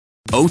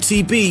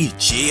OTB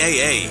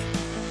GAA.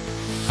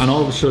 And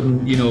all of a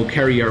sudden,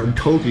 Kerry are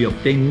totally up.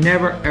 They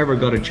never ever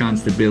got a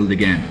chance to build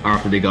again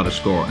after they got a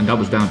score, and that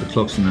was down to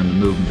Cluxton and the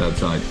movement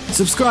outside.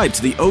 Subscribe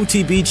to the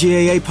OTB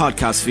GAA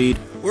podcast feed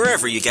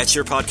wherever you get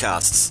your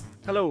podcasts.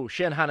 Hello,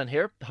 Shane Hannon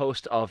here, the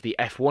host of the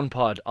F1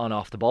 pod on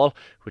Off the Ball,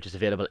 which is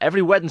available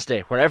every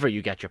Wednesday wherever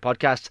you get your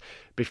podcasts.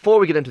 Before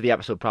we get into the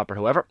episode proper,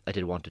 however, I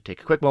did want to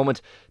take a quick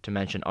moment to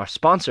mention our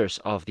sponsors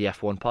of the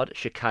F1 pod,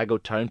 Chicago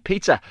Town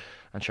Pizza.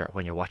 And sure,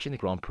 when you're watching the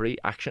Grand Prix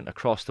action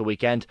across the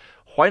weekend,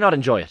 why not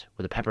enjoy it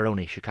with a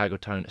pepperoni Chicago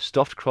Town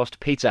stuffed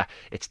crust pizza?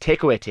 It's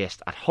takeaway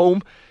taste at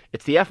home.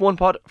 It's the F1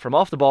 pod from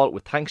Off the Ball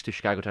with thanks to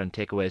Chicago Town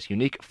Takeaway's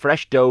unique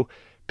fresh dough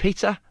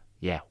pizza.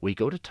 Yeah, we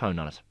go to town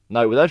on it.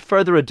 Now, without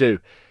further ado,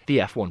 the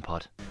F1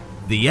 pod.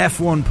 The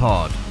F1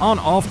 pod on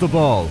Off the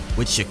Ball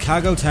with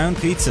Chicago Town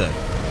Pizza.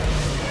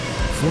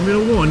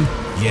 Formula One?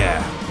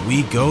 Yeah,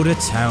 we go to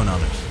town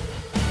on it.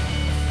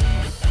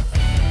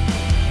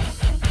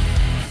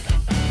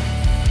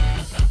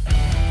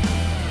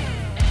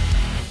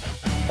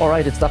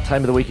 Alright, it's that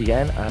time of the week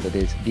again, and it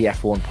is the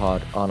F1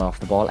 pod on Off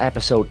the Ball,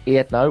 episode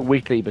 8 now,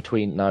 weekly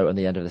between now and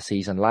the end of the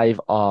season, live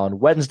on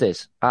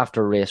Wednesdays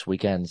after race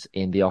weekends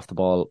in the Off the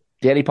Ball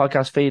daily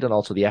podcast feed and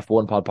also the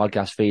F1 pod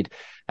podcast feed,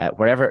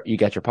 wherever you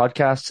get your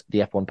podcasts. The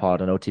F1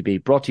 pod on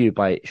OTB, brought to you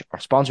by our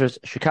sponsors,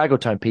 Chicago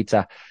Town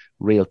Pizza,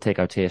 real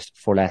takeout taste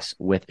for less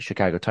with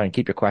Chicago Town.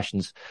 Keep your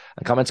questions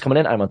and comments coming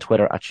in. I'm on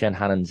Twitter at Shane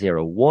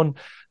Hannon01.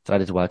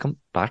 Delighted to welcome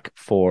back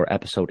for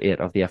episode 8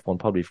 of the F1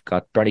 pod. We've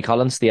got Bernie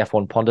Collins, the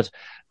F1 pundit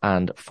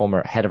and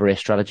former head of race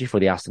strategy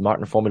for the Aston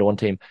Martin Formula One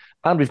team.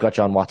 And we've got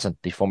John Watson,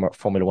 the former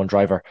Formula One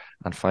driver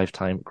and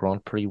 5-time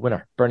Grand Prix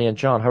winner. Bernie and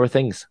John, how are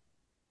things?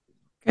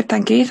 Good,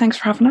 thank you. Thanks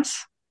for having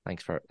us.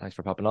 Thanks for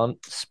popping on.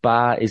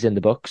 Spa is in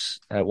the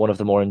books. One of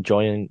the more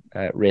enjoying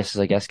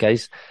races, I guess,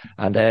 guys.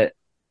 And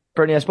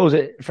Bernie, I suppose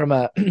from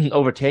a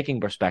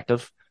overtaking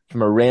perspective,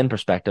 from a rain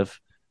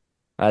perspective,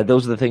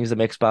 those are the things that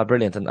make Spa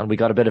brilliant, and we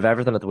got a bit of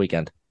everything at the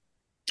weekend.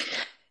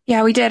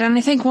 Yeah, we did. And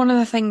I think one of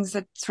the things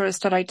that sort of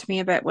stood out to me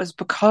a bit was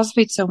because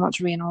we'd so much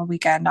rain all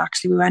weekend,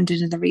 actually, we went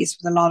into the race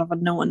with a lot of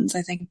unknowns,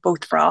 I think,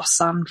 both for us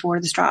and for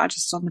the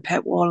strategists on the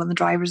pit wall and the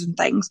drivers and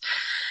things.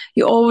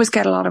 You always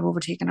get a lot of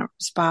overtaking at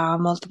Spa,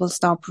 multiple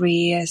stop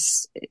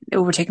race,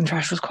 overtaking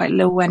threshold was quite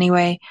low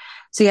anyway.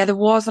 So yeah, there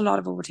was a lot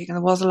of overtaking.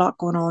 There was a lot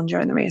going on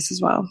during the race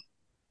as well.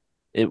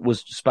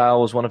 Spa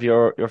was one of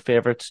your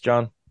favourites,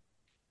 John?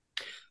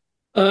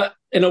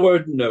 In a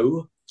word,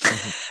 no.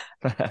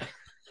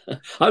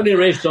 I've only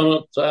raced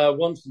on it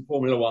once in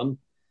Formula One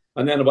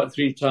and then about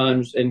 3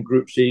 times in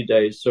Group C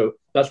days. So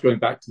that's going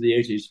back to the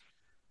 80s.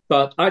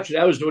 But actually,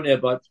 I was only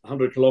about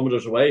 100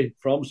 kilometres away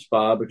from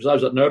Spa because I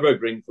was at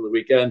Nürburgring for the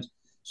weekend.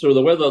 So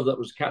the weather that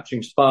was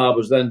catching Spa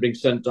was then being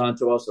sent down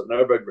to us at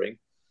Nürburgring.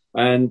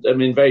 And I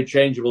mean, very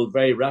changeable,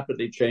 very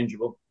rapidly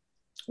changeable.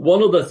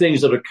 One of the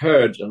things that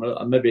occurred,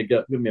 and maybe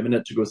give me a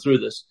minute to go through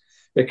this,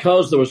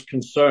 because there was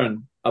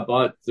concern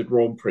about the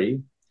Grand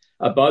Prix,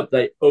 about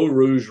the Eau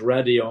Rouge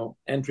Radion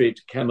entry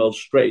to Kemmel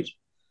Strait,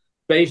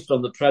 based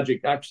on the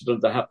tragic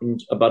accident that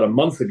happened about a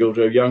month ago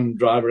to a young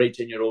driver,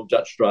 18-year-old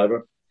Dutch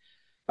driver.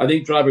 I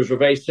think drivers were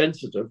very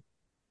sensitive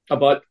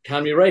about,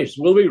 can we race?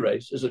 Will we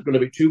race? Is it going to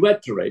be too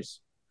wet to race?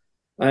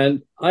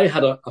 And I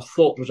had a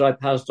thought which I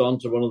passed on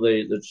to one of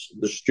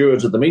the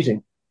stewards at the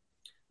meeting.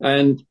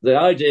 And the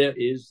idea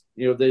is,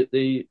 at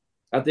the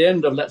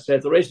end of, let's say,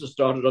 if the race has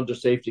started under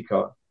safety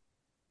car,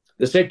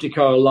 the safety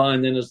car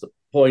line then is the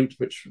point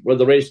where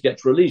the race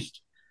gets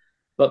released.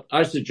 But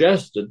I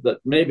suggested that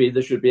maybe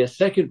there should be a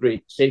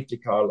secondary safety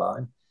car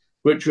line,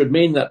 which would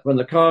mean that when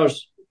the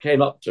cars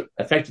came up to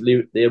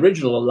effectively the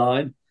original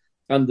line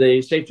and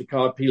the safety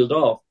car peeled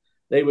off,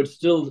 they would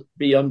still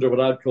be under what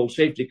I'd call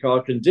safety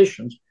car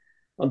conditions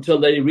until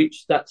they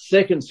reached that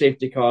second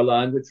safety car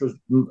line, which was,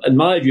 in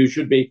my view,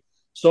 should be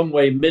some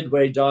way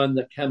midway down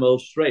the Kemmel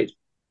Strait.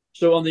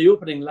 So on the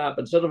opening lap,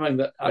 instead of having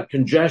that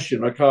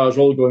congestion of cars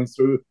all going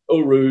through Eau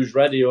Rouge,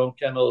 Radion,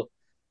 Kemmel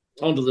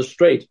onto the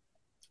straight,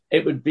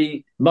 it would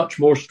be much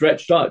more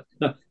stretched out.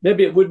 Now,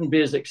 maybe it wouldn't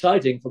be as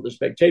exciting for the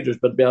spectators,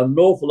 but it'd be an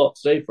awful lot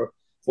safer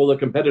for the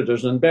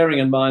competitors. And bearing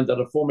in mind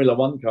that a Formula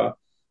One car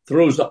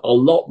throws up a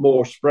lot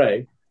more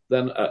spray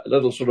than a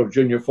little sort of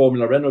junior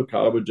Formula Renault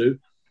car would do,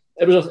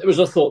 it was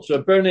a thought.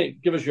 So Bernie,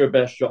 give us your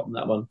best shot on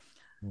that one.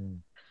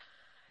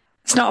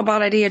 It's not a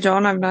bad idea,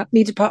 John. I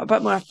need to put a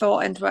bit more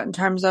thought into it in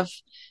terms of...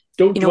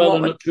 Don't dwell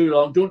on it too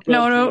long.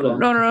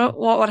 No.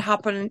 What would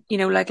happen,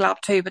 like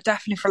lap 2, but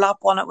definitely for lap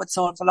 1, it would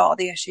solve a lot of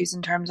the issues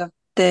in terms of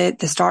the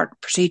start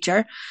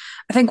procedure.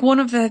 I think one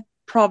of the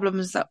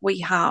problems that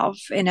we have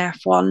in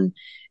F1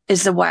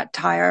 is the wet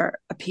tyre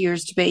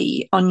appears to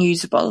be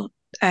unusable.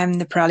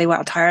 The Pirelli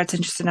wet tyre, it's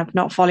interesting, I've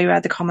not fully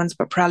read the comments,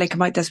 but Pirelli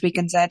came out this week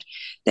and said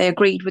they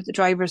agreed with the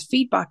driver's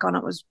feedback on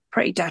it was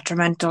pretty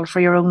detrimental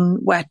for your own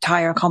wet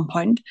tyre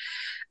compound.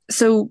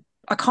 So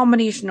a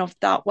combination of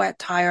that wet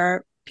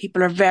tyre,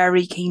 people are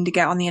very keen to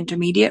get on the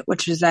intermediate,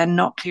 which is then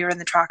not clearing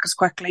the track as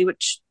quickly,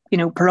 which,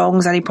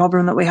 prolongs any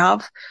problem that we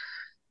have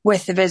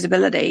with the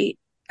visibility.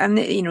 And,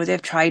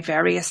 they've tried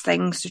various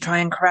things to try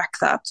and correct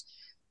that.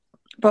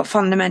 But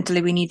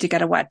fundamentally, we need to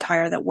get a wet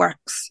tyre that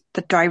works,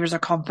 that drivers are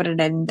confident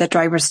in, that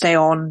drivers stay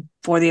on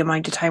for the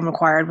amount of time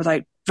required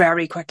without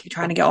very quickly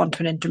trying to get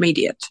onto an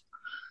intermediate.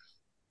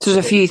 So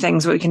there's a few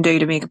things that we can do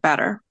to make it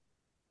better.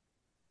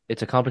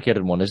 It's a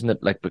complicated one, isn't it?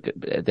 Like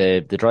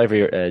the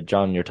driver,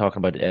 John, you're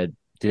talking about,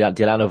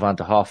 Delano van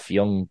de Hoff,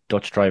 young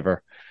Dutch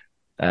driver,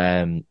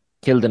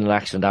 killed in an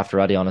accident after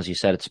Ardennes, as you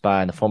said, at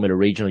Spa in the Formula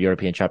Regional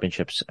European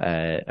Championships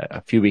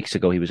a few weeks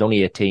ago. He was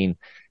only 18.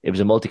 It was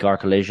a multi-car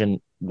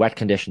collision, wet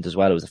conditions as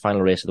well. It was the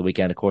final race of the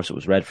weekend. Of course, it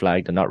was red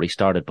flagged and not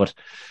restarted. But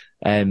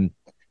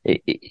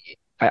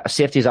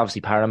safety is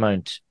obviously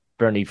paramount,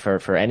 Bernie,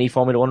 for any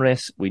Formula One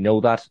race. We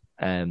know that,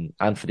 and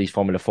for these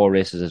Formula 4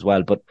 races as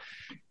well. But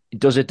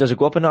does it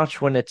go up a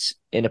notch when it's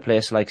in a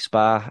place like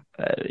Spa,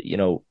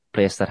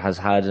 place that has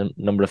had a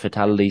number of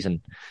fatalities,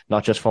 and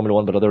not just Formula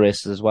One, but other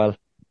races as well?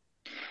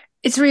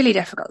 It's really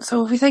difficult.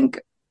 So if we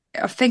think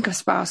of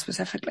Spa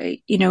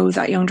specifically,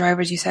 that young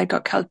driver, as you said,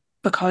 got killed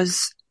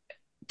because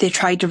they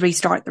tried to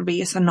restart the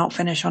race and not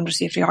finish under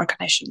safety car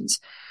conditions.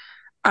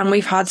 And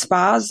we've had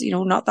Spas,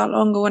 not that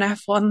long ago in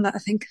F1, that I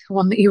think the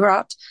one that you were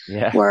at,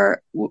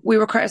 where we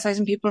were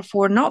criticising people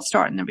for not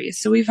starting the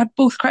race. So we've had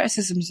both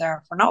criticisms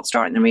there for not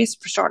starting the race,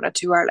 for starting it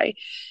too early.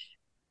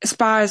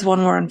 Spa is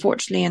one where,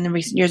 unfortunately, in the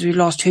recent years, we've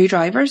lost 2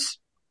 drivers.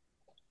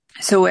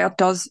 So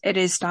it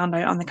is stand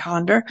out on the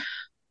calendar,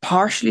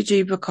 partially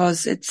due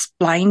because it's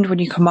blind when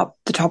you come up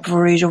the top of a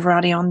Rouge over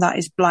Ardennes. That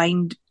is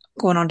blind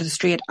going onto the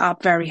straight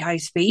at very high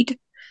speed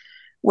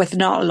with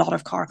not a lot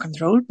of car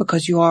control,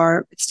 because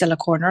it's still a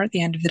corner at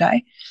the end of the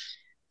day.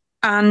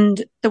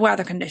 And the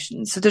weather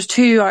conditions. So there's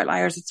 2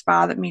 outliers at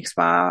Spa that make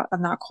Spa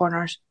and that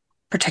corner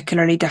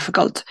particularly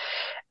difficult.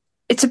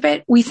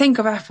 We think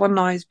of F1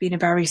 now as being a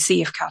very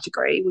safe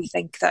category. We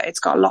think that it's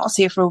got a lot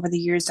safer over the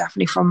years,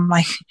 definitely from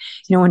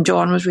when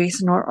John was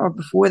racing or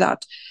before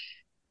that.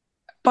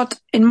 But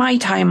in my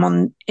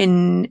time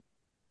in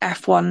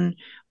F1,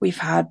 we've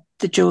had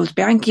the Jules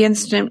Bianchi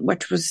incident,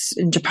 which was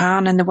in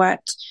Japan in the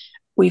wet.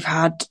 We've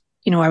had,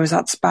 I was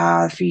at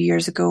Spa a few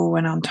years ago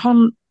when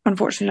Anton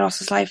unfortunately lost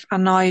his life,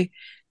 and now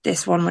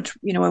this one, which,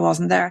 I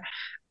wasn't there.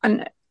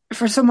 And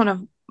for someone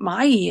of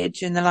my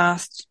age in the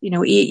last,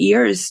 8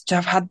 years to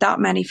have had that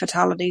many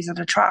fatalities at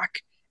a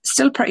track,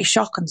 still pretty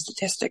shocking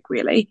statistic,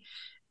 really.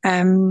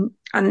 And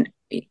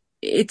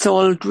it's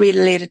all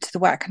related to the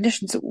wet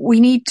conditions. We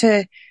need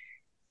to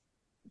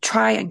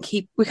try and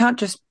we can't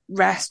just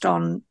rest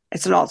on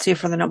it's a lot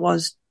safer than it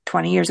was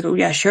 20 years ago.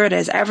 Yeah, sure it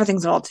is.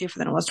 Everything's a lot safer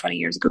than it was 20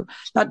 years ago.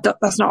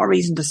 That's not a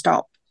reason to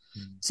stop.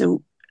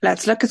 So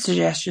let's look at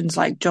suggestions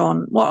like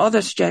John. What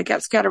other suggestions?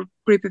 Let's get a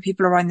group of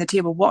people around the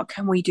table. What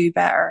can we do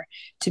better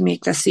to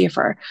make this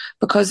safer?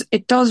 Because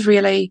it does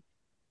really,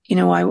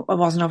 I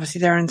wasn't obviously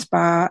there in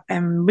Spa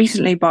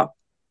recently, but,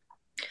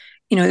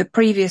 the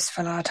previous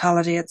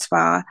fatality at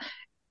Spa,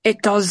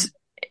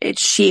 it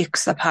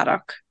shakes the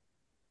paddock.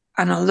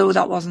 And although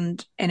that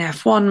wasn't in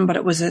F1, but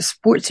it was a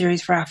sports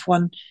series for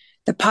F1,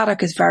 the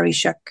paddock is very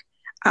shook,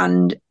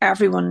 and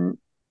everyone,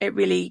 it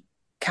really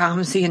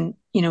calms the,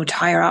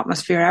 tyre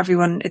atmosphere.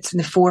 It's in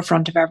the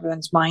forefront of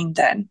everyone's mind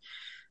then.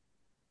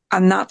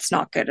 And that's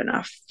not good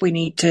enough. We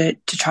need to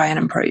try and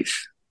improve.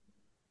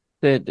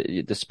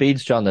 The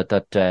speeds, John,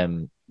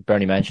 that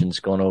Bernie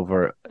mentions going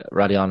over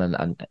Ardennes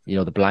and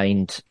the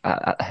blind,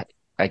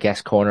 I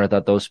guess, corner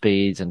at those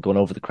speeds, and going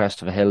over the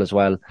crest of a hill as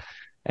well.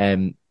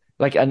 And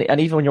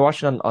even when you're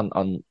watching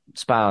on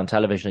Spa on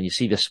television and you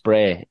see the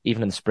spray,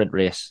 even in the sprint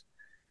race,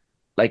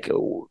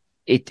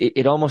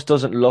 it almost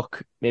doesn't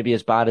look maybe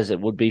as bad as it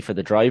would be for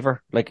the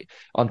driver. Like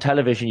on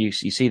television, you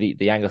see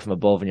the angle from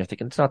above and you're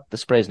thinking the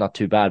spray is not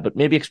too bad, but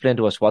maybe explain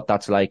to us what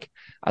that's like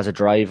as a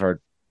driver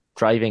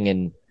driving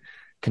in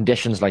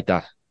conditions like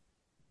that.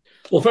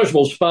 Well, first of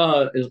all,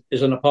 Spa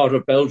is in a part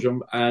of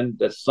Belgium, and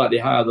it's slightly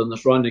higher than the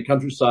surrounding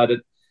countryside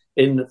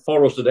in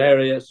forested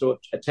area, so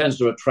it tends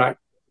to attract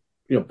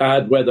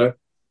bad weather.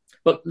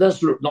 But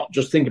let's not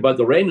just think about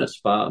the rain at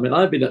Spa. I mean,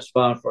 I've been at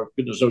Spa for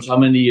goodness knows how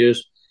many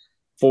years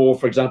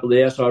for example, the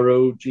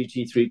SRO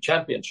GT3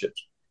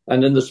 championships.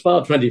 And in the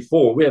Spa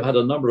 24, we have had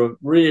a number of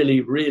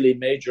really, really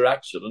major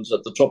accidents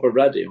at the top of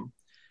Ardennes.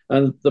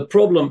 And the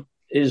problem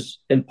is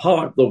in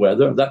part the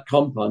weather, that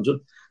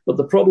compounded, but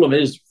the problem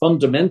is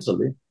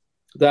fundamentally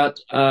that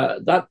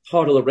that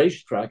part of the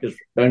racetrack, as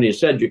Bernie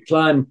said, you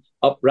climb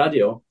up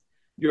Ardennes,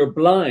 you're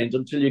blind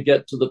until you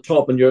get to the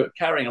top and you're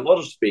carrying a lot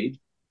of speed.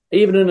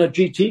 Even in a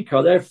GT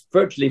car, they're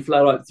virtually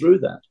flat out through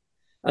that.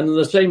 And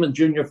the same in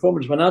junior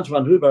formulas. When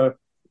Antoine Hubert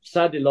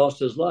sadly lost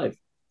his life,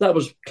 that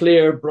was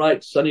clear,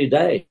 bright, sunny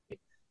day.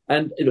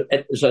 And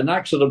it was an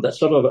accident that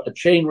sort of a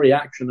chain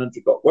reaction, and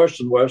it got worse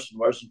and worse and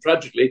worse. And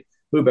tragically,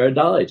 Hubert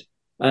died.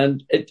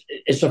 And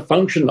it's a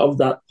function of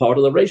that part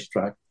of the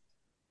racetrack.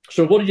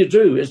 So what do you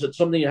do? Is it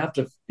something you have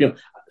to,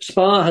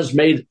 Spa has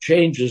made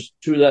changes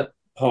to that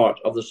part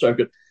of the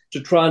circuit to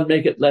try and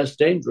make it less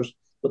dangerous.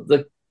 But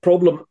the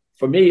problem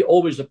for me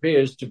always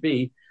appears to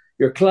be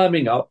you're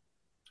climbing up,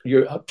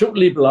 you're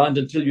totally blind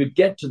until you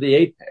get to the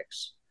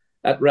apex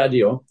at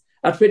Ardennes,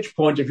 at which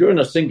point, if you're in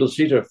a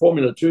single-seater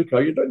Formula 2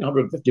 car, you're doing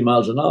 150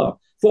 miles an hour.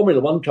 Formula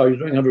One car, you're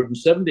doing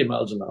 170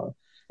 miles an hour.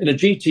 In a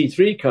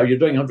GT3 car, you're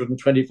doing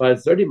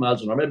 125, 30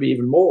 miles an hour, maybe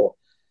even more.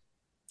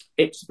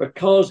 It's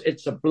because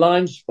it's a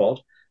blind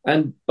spot.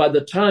 And by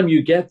the time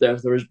you get there,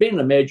 if there has been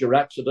a major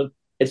accident,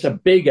 it's a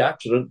big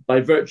accident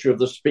by virtue of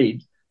the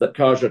speed that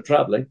cars are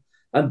traveling.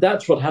 And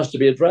that's what has to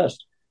be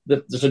addressed.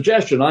 The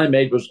suggestion I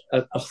made was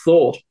a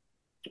thought,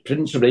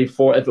 principally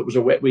for if it was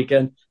a wet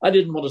weekend. I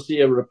didn't want to see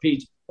a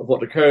repeat of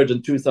what occurred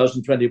in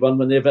 2021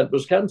 when the event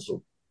was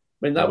cancelled.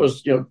 I mean, that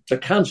was, to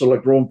cancel a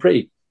Grand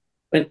Prix.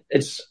 I mean,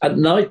 it's a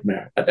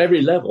nightmare at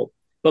every level,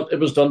 but it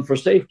was done for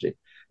safety.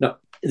 Now,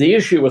 the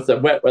issue with the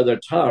wet weather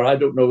tyre, I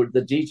don't know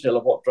the detail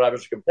of what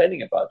drivers are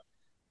complaining about.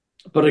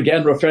 But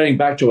again, referring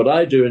back to what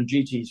I do in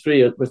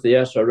GT3 with the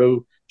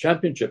SRO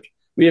Championship,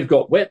 we have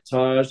got wet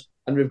tyres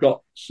and we've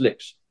got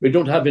slicks. We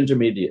don't have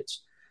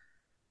intermediates.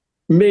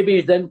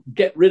 Maybe then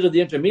get rid of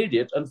the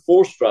intermediate and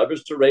force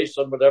drivers to race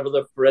on whatever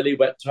the Pirelli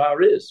wet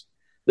tyre is.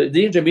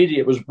 The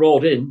intermediate was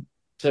brought in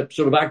to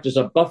sort of act as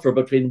a buffer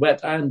between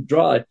wet and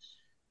dry,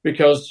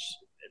 because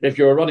if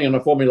you're running on a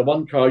Formula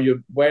One car,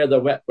 you'd wear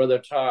the wet weather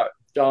tyre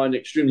down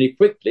extremely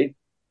quickly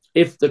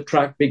if the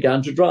track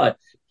began to dry,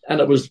 and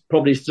it was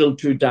probably still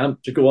too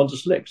damp to go onto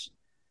slicks.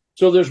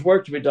 So there's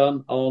work to be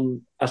done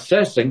on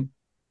assessing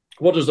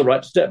what is the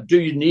right step. Do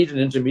you need an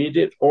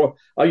intermediate, or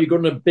are you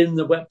going to bin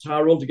the wet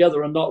tyre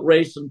altogether and not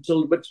race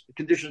until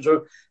conditions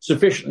are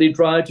sufficiently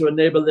dry to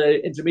enable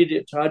the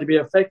intermediate tyre to be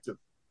effective?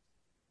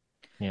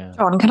 Yeah.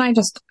 John, can I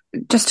just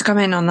to come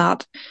in on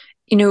that?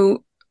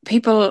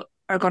 People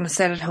are going to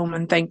sit at home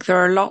and think there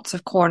are lots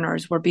of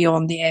corners where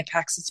beyond the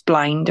apex it's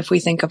blind. If we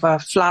think of a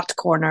flat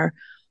corner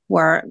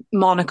where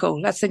Monaco,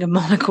 let's think of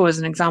Monaco as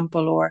an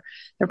example, or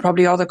there are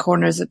probably other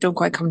corners that don't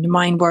quite come to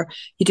mind where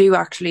you do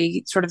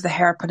actually sort of the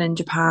hairpin in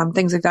Japan,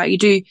 things like that. You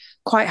do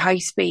quite high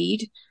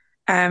speed,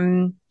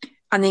 and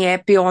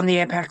beyond the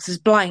apex is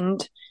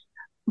blind.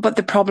 But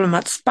the problem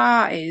at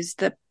Spa is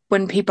that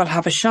when people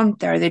have a shunt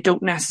there, they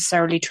don't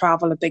necessarily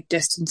travel a big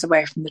distance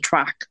away from the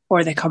track,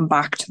 or they come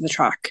back to the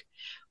track.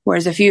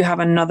 Whereas if you have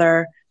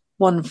another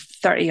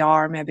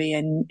 130R maybe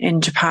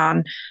in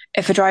Japan,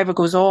 if a driver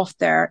goes off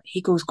there,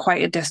 he goes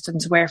quite a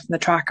distance away from the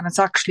track, and it's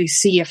actually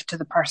safe to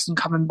the person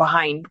coming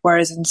behind.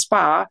 Whereas in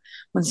Spa,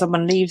 when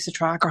someone leaves the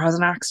track or has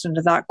an accident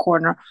at that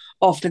corner,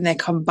 often they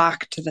come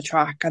back to the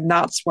track, and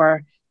that's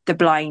where the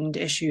blind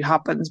issue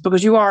happens,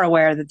 because you are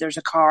aware that there's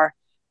a car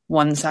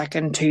 1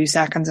 second, 2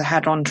 seconds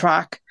ahead on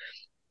track.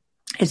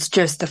 It's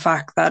just the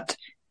fact that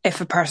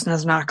if a person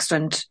has an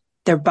accident,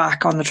 they're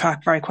back on the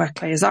track very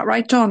quickly. Is that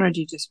right, John, or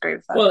do you disagree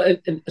with that?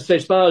 Well, say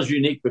Spa is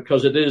unique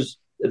because it is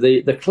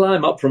the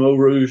climb up from Eau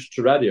Rouge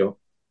to Radio.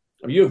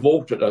 I mean, you've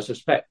walked it, I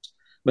suspect.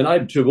 I mean,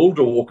 I'm too old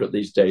to walk it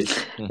these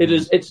days.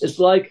 It's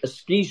like a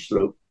ski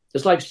slope.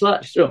 It's like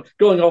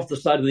going off the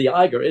side of the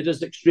Eiger. It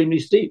is extremely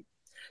steep.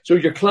 So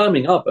you're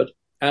climbing up it,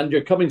 and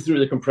you're coming through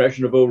the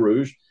compression of Eau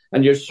Rouge,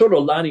 and you're sort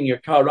of lining your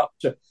car up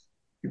to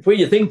where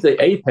you think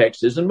the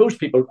apex is. And most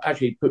people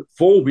actually put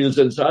four wheels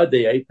inside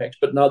the apex,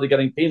 but now they're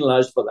getting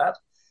penalised for that.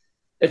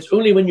 It's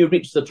only when you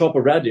reach the top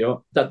of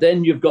Radio that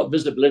then you've got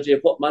visibility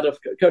of what might have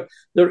occurred.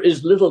 There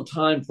is little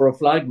time for a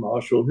flag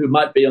marshal who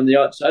might be on the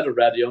outside of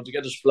Radio to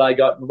get his flag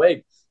out and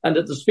wave. And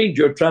at the speed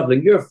you're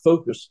travelling, your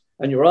focus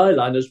and your eye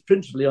line is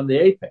principally on the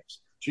apex.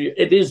 So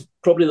it is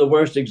probably the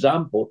worst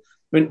example.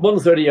 I mean,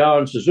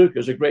 130R in Suzuka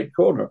is a great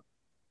corner.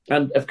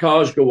 And if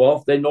cars go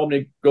off, they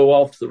normally go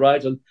off to the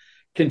right and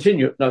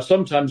continue. Now,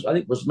 sometimes, I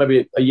think it was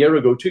maybe a year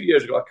ago, 2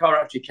 years ago, a car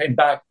actually came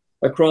back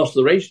across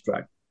the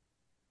racetrack.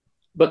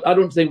 But I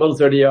don't think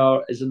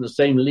 130R is in the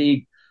same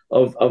league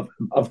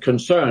of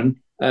concern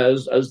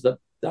as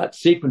that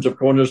sequence of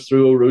corners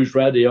through Eau Rouge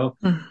Radio.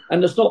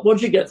 And it's not,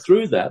 once you get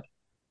through that,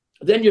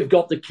 then you've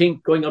got the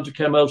kink going onto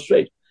Kemmel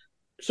Straight.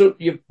 So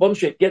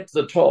once you get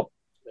to the top,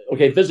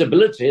 okay,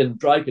 visibility in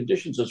dry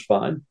conditions is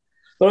fine.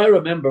 But I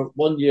remember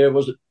one year,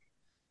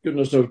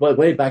 goodness knows,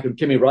 way back when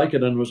Kimi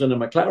Räikkönen was in a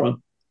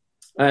McLaren,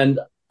 and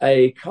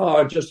a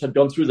car just had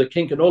gone through the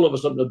kink, and all of a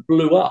sudden it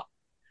blew up.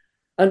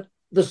 And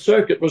the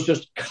circuit was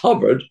just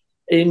covered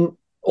in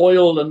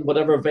oil and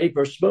whatever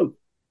vapor smoke.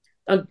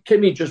 And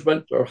Kimi just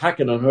went, or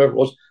Häkkinen, whoever it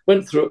was,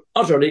 went through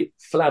utterly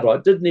flat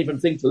out, didn't even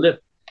think to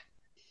lift.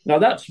 Now,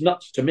 that's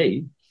nuts to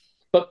me,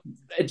 but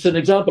it's an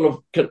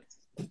example of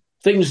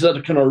things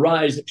that can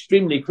arise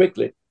extremely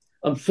quickly.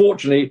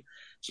 Unfortunately,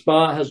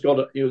 Spa has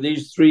got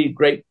these three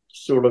great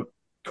sort of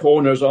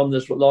corners on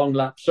this long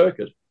lap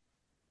circuit.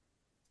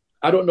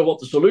 I don't know what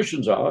the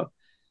solutions are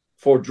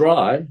for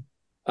dry.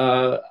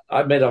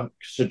 I made a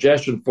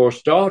suggestion for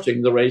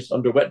starting the race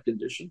under wet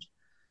conditions.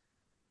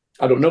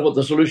 I don't know what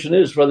the solution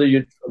is, whether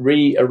you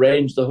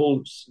rearrange the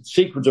whole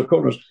sequence of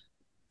corners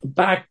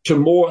back to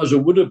more as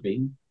it would have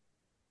been.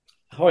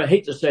 I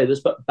hate to say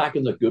this, but back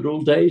in the good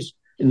old days,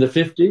 in the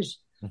 50s,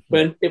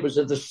 when it was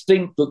a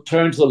distinct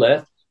turn to the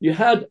left, you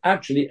had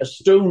actually a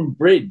stone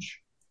bridge,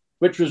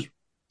 which was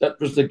the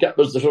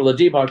sort of the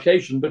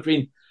demarcation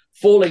between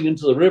falling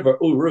into the river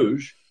Eau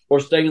Rouge or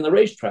staying in the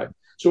racetrack.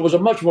 So it was a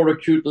much more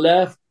acute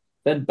left,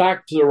 then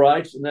back to the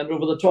right, and then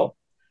over the top.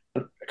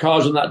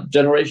 Cars in that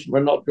generation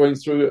were not going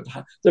through,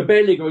 they're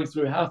barely going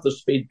through half the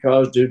speed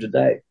cars do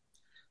today.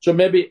 So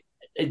maybe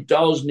it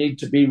does need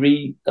to be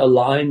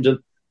realigned and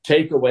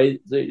take away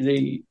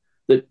the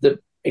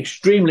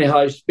extremely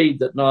high speed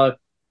that now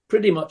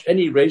pretty much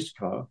any race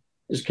car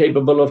is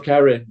capable of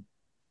carrying.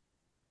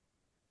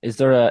 Is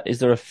there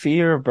a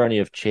fear, Bernie,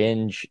 of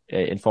change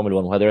in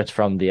Formula One, whether it's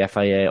from the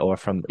FIA or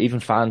from even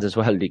fans as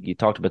well? You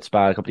talked about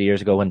Spa a couple of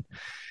years ago when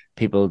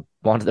people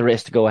wanted the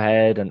race to go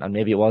ahead, and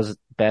maybe it was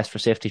best for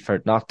safety for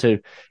it not to.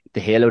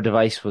 The Halo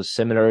device was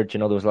similar.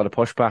 There was a lot of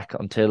pushback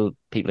until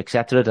people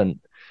accepted it,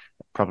 and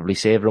probably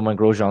saved Romain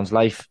Grosjean's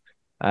life.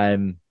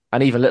 And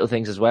even little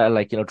things as well,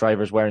 like,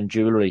 drivers wearing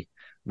jewellery.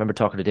 I remember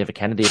talking to David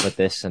Kennedy about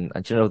this, and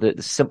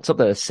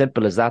something as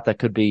simple as that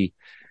could be,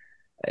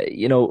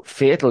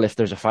 fatal if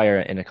there's a fire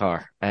in a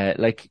car.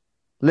 Like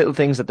little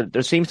things that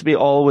there seems to be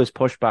always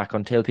pushback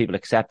until people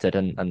accept it,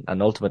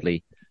 and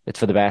ultimately it's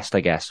for the best,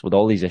 I guess, with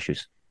all these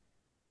issues.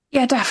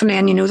 Yeah,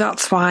 definitely. And,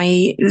 that's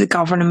why the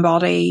governing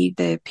body,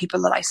 the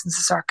people that license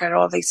the circuit,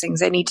 all these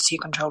things, they need to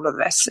take control of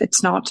this.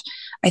 It's not,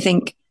 I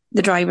think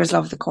the drivers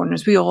love the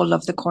corners. We all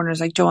love the corners.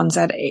 Like John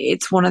said,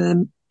 it's one of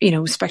the,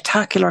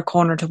 spectacular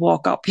corner to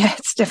walk up. Yeah,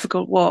 it's a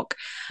difficult walk,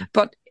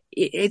 but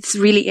it's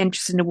really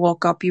interesting to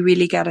walk up. You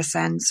really get a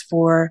sense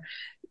for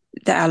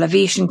the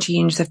elevation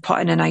change. They've put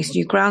in a nice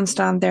new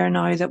grandstand there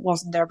now that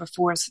wasn't there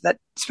before, so that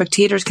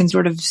spectators can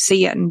sort of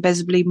see it and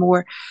visibly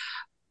more.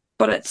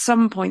 But at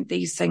some point,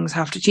 these things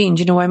have to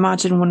change. I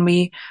imagine when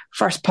we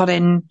first put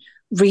in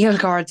rail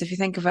guards, if you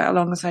think of it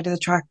along the side of the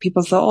track,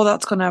 people thought, oh,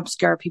 that's going to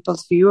obscure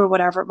people's view or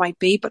whatever it might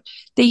be. But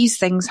these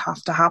things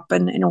have to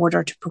happen in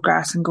order to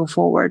progress and go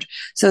forward.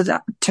 So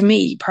that, to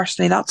me,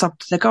 personally, that's up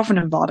to the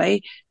governing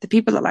body, the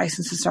people that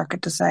license the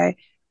circuit, to say,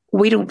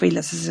 we don't feel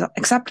this is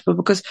acceptable,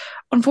 because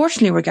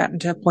unfortunately we're getting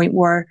to a point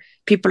where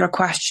people are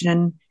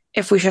questioning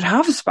if we should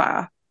have a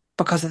Spa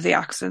because of the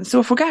accident. So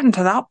if we're getting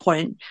to that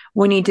point,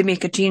 we need to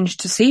make a change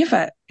to save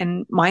it,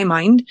 in my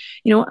mind.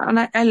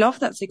 And I love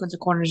that sequence of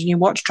corners, and you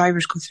watch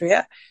drivers go through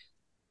it.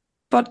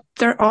 But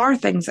there are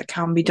things that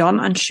can be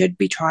done and should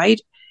be tried,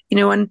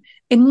 and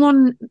in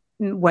one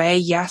way,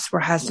 yes, we're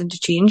hesitant to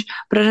change,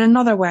 but in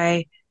another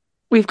way,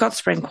 we've got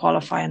spring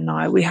qualifying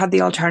now. We had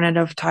the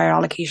alternative tyre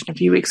allocation a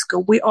few weeks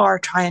ago. We are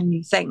trying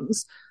new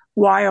things.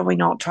 Why are we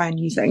not trying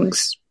new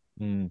things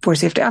for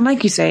safety? And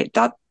like you say,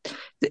 that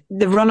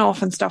the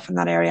runoff and stuff in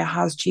that area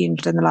has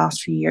changed in the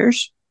last few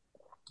years.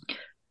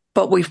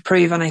 But we've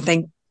proven, I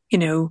think,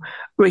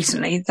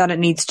 recently that it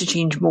needs to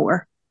change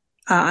more.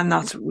 And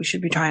that's what we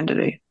should be trying to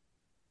do.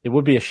 It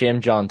would be a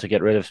shame, John, to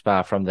get rid of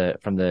Spa from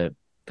the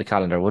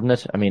calendar, wouldn't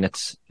it? I mean,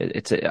 it's.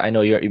 I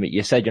know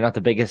you said you're not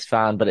the biggest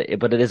fan, but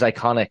it is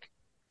iconic.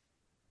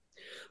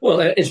 Well,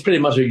 it's pretty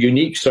much a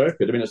unique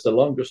circuit. I mean, it's the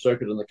longest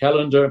circuit in the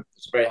calendar.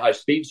 It's a very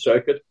high-speed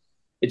circuit.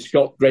 It's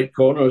got great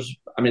corners.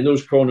 I mean,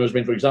 those corners,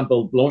 for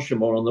example,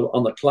 Blanchimont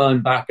on the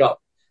climb back up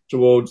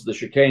towards the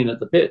chicane at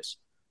the pits.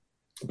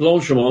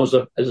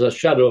 Blanchimont is a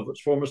shadow of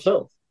its former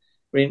self.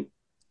 I mean,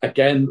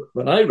 again,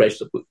 when I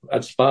raced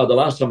at Spa, the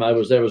last time I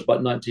was there was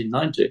about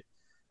 1990.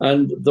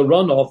 And the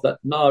runoff that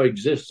now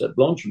exists at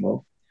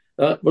Blanchimont,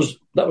 that was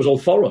all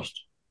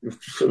forest.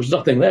 There was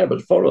nothing there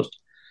but forest.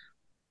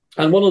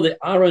 And one of the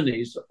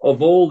ironies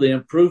of all the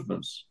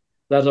improvements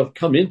that have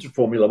come into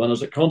Formula One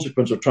as a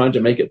consequence of trying to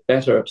make it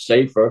better,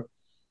 safer,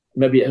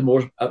 maybe a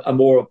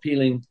more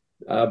appealing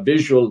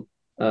visual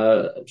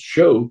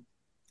show,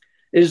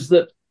 is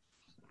that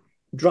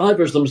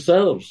drivers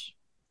themselves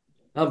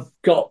have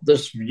got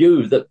this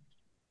view that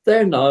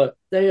they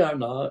are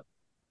now,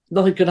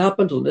 nothing can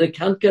happen to them. They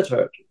can't get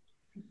hurt.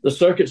 The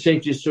circuit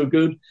safety is so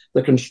good.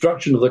 The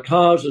construction of the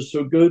cars is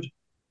so good.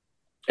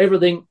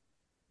 Everything,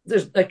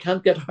 they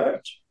can't get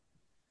hurt.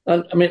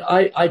 And I mean,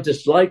 I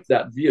dislike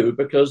that view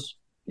because,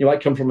 I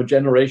come from a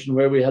generation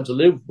where we had to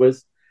live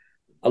with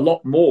a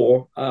lot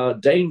more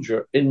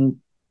danger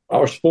in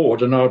our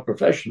sport and our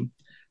profession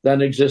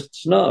than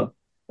exists now.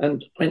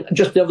 And I mean,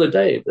 just the other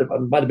day,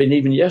 it might have been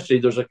even yesterday,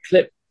 there's a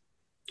clip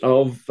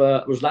of,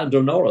 it was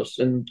Lando Norris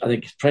in, I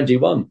think,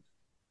 21,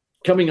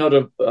 coming out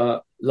of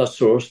La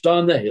Source,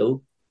 down the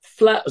hill,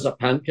 flat as a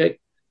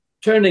pancake,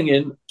 turning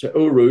in to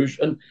Eau Rouge.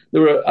 And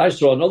I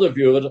saw another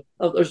view of it.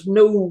 Oh, there's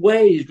no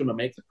way he's going to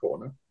make the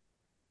corner.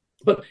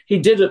 But he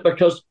did it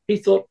because he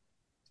thought,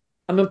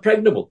 I'm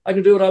impregnable. I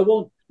can do what I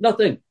want.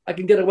 Nothing. I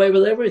can get away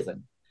with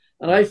everything.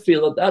 And I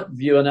feel that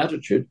view and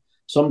attitude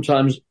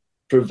sometimes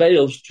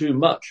prevails too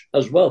much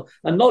as well.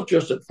 And not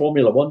just at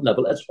Formula One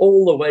level, it's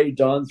all the way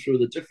down through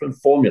the different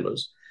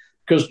formulas.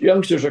 Because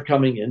youngsters are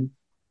coming in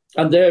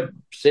and they're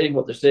saying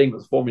what they're saying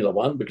with Formula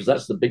One, because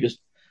that's the biggest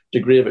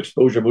degree of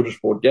exposure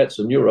motorsport gets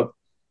in Europe.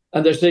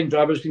 And they're saying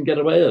drivers can get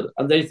away with it.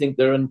 And they think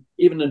they're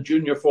even in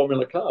junior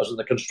Formula cars. And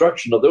the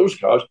construction of those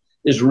cars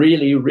is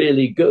really,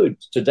 really good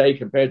today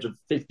compared to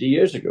 50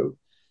 years ago.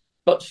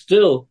 But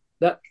still,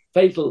 that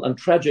fatal and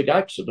tragic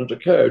accident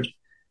occurred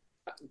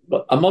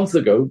a month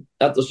ago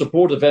at the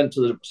support event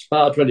to the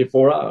Spa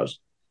 24 Hours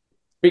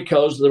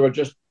because there were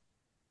just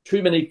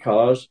too many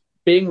cars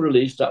being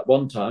released at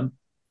one time,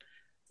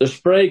 the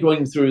spray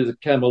going through the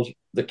camels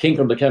the kink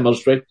on the Kemmel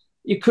Straight,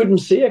 you couldn't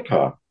see a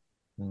car.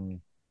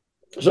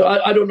 So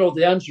I don't know what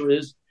the answer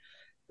is.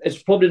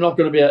 It's probably not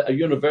going to be a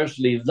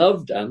universally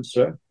loved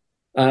answer.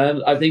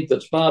 And I think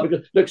that Spa,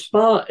 because look,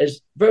 Spa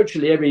is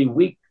virtually every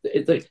week.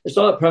 It's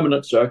not a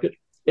permanent circuit.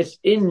 It's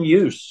in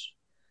use,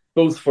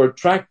 both for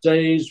track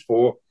days,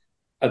 for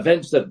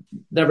events that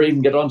never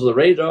even get onto the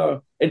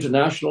radar,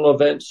 international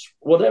events,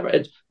 whatever.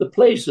 The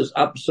place is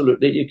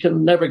absolutely, you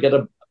can never get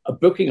a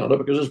booking on it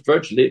because it's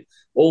virtually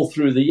all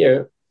through the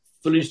year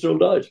fully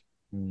sold out.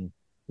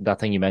 That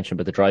thing you mentioned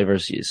about the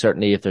drivers,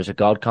 certainly if there's a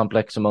God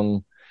complex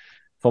among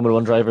Formula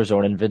One drivers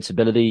or an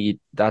invincibility,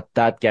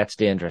 that gets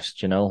dangerous,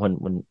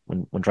 when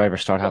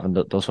drivers start having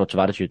those sorts of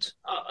attitudes.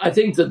 I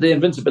think that the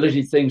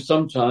invincibility thing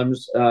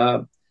sometimes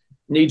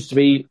needs to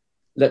be,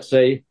 let's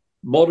say,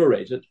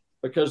 moderated,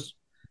 because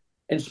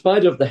in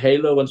spite of the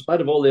halo, in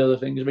spite of all the other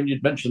things, I mean,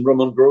 you'd mentioned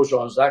Romain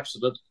Grosjean's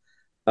accident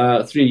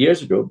 3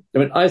 years ago. I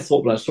mean, I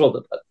thought when I saw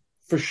that,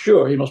 for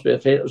sure,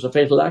 it was a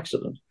fatal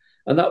accident.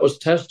 And that was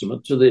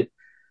testament to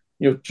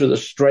the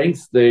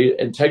strength, the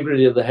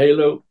integrity of the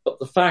halo, but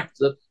the fact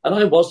that, and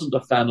I wasn't a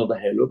fan of the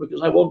halo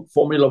because I want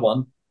Formula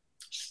One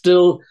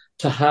still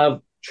to have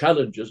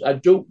challenges. I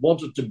don't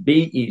want it to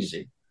be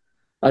easy.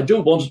 I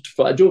don't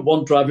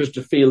want drivers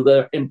to feel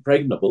they're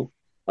impregnable.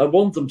 I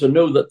want them to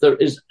know that there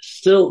is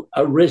still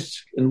a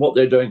risk in what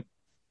they're doing.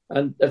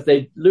 And if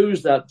they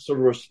lose that sort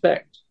of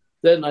respect,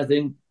 then I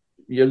think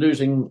you're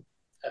losing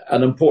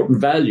an important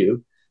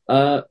value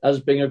as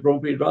being a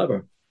Grand Prix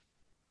driver.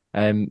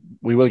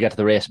 We will get to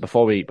the race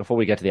before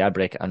we get to the ad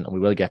break, and we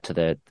will get to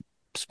the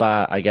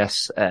Spa, I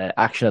guess,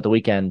 action at the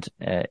weekend,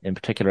 in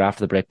particular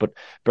after the break. But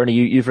Bernie,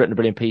 you've written a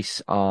brilliant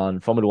piece on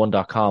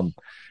Formula1.com.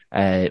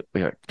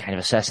 We were kind of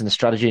assessing the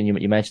strategy, and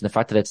you mentioned the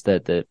fact that it's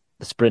the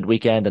sprint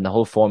weekend, and the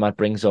whole format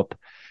brings up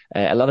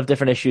a lot of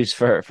different issues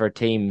for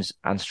teams,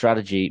 and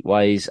strategy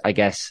wise, I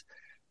guess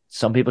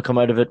some people come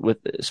out of it with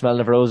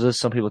smelling of roses,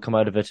 some people come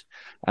out of it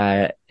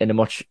in a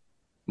much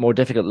more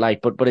difficult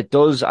light, but it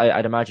does,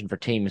 I'd imagine, for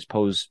teams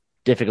pose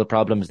difficult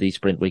problems these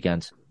sprint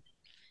weekends.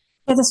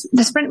 Yeah,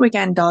 the sprint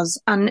weekend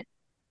does, and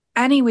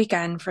any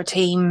weekend for a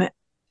team,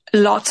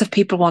 lots of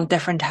people want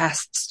different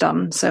tests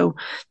done. So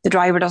the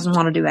driver doesn't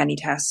want to do any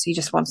tests; he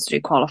just wants to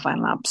do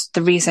qualifying laps.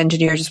 The race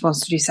engineer just wants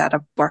to do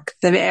setup work.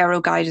 The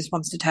aero guy just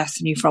wants to test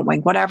a new front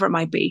wing, whatever it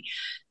might be.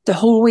 The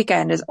whole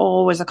weekend is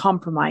always a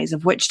compromise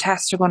of which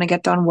tests are going to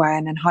get done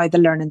when and how the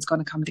learning's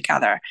going to come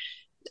together.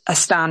 A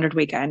standard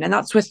weekend, and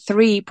that's with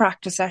 3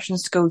 practice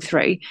sessions to go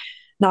through.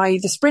 Now,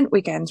 the sprint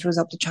weekend throws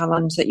up the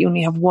challenge that you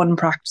only have 1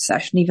 practice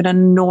session. Even a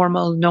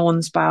normal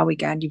non-spa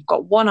weekend, you've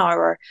got 1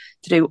 hour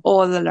to do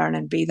all the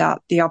learning, be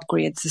that the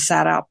upgrades, the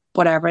setup,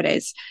 whatever it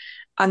is.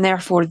 And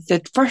therefore,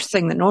 the first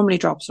thing that normally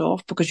drops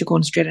off, because you're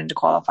going straight into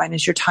qualifying,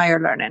 is your tyre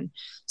learning.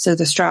 So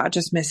the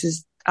strategist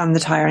misses and the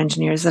tyre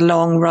engineers, the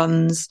long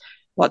runs,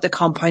 what the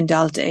compound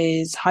delta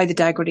is, how the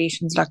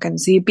degradation's looking.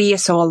 So you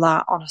base all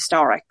that on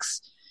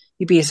historics.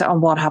 You base it on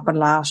what happened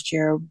last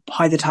year,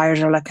 how the tyres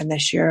are looking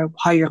this year,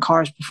 how your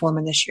car is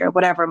performing this year,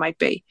 whatever it might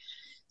be.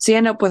 So you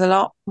end up with a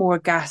lot more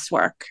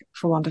guesswork,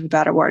 for want of a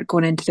better word,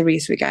 going into the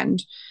race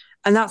weekend.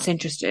 And that's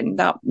interesting.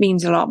 That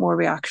means a lot more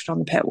reaction on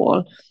the pit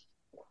wall.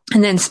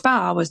 And then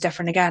Spa was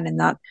different again, in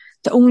that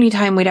the only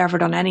time we'd ever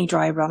done any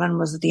dry running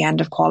was at the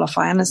end of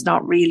qualifying. It's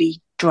not really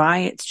dry.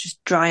 It's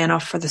just dry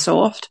enough for the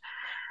soft.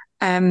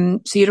 So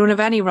you don't have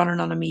any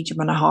running on a medium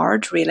and a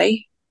hard,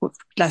 really.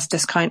 Let's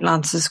discount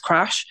Lance's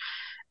crash.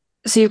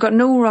 So you've got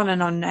no running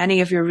on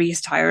any of your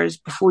race tyres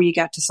before you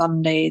get to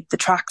Sunday. The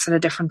track's in a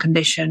different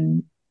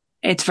condition.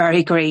 It's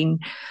very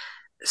green.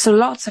 So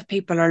lots of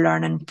people are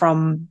learning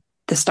from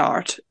the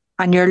start.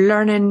 And you're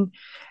learning,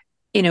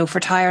 for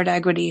tyre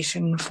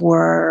degradation,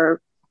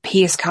 for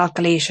pace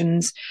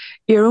calculations.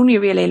 You're only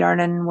really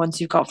learning once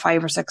you've got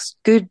 5 or 6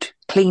 good,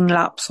 clean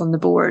laps on the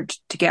board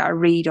to get a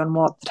read on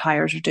what the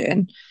tyres are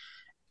doing.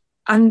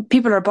 And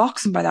people are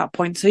boxing by that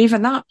point. So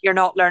even that, you're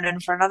not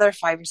learning for another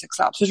 5 or 6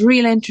 laps. It was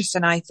really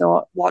interesting, I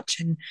thought,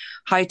 watching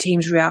how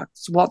teams react,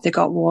 what they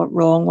got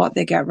wrong, what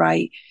they get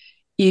right.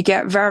 You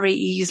get very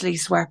easily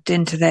swept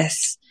into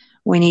this.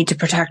 We need to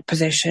protect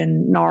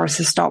position. Norris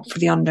has stopped for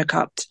the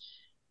undercut.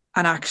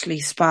 And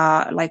actually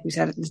Spa, like we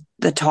said at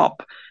the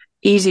top,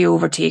 easy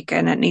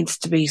overtaking. It needs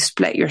to be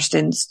split your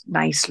stints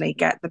nicely,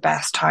 get the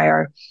best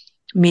tyre,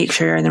 make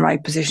sure you're in the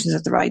right positions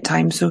at the right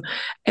time. So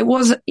it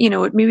was,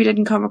 it maybe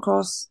didn't come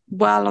across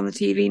well on the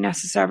TV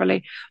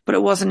necessarily, but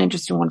it was an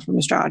interesting one from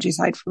the strategy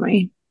side for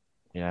me.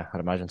 Yeah,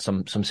 I'd imagine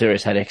some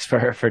serious headaches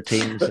for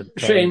teams.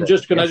 Shane,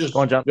 go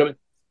on, John.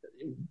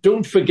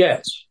 Don't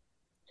forget,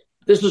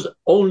 this is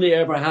only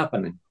ever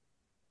happening.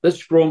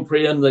 This Grand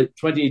Prix and the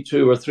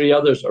 22 or 3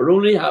 others are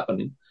only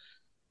happening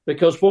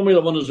because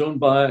Formula One is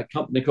owned by a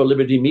company called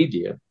Liberty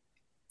Media,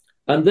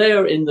 and they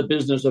are in the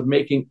business of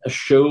making a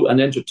show and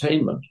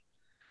entertainment.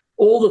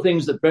 All the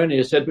things that Bernie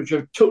has said, which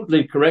are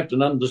totally correct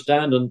and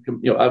understand and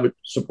I would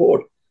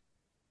support,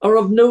 are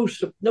of no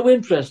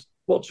interest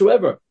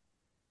whatsoever.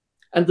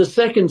 And the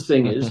second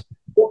thing is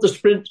what the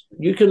sprint,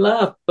 you can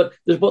laugh, but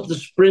what the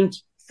sprint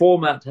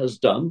format has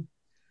done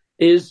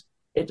is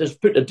it has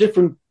put a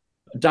different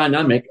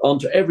dynamic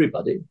onto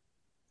everybody.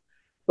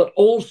 But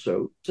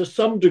also, to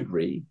some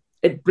degree,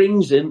 it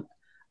brings in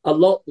a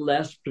lot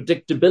less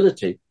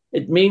predictability.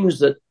 It means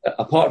that,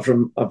 apart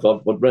from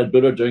what Red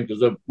Bull are doing,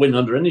 because they'll win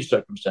under any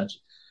circumstances,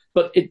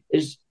 but it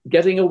is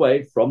getting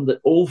away from the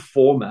old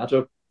format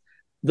of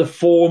the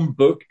form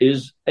book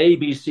is A,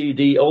 B, C,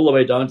 D, all the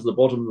way down to the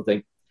bottom of the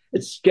thing.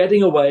 It's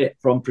getting away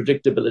from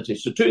predictability.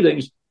 So two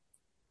things.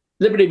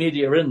 Liberty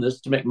Media are in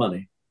this to make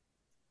money.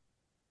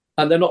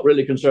 And they're not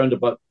really concerned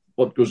about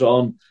what goes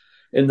on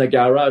in the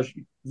garage.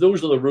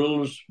 Those are the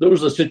rules.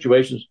 Those are the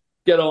situations.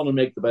 Get on and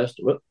make the best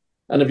of it.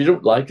 And if you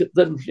don't like it,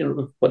 then,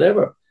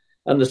 whatever.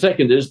 And the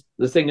second is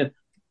the thing that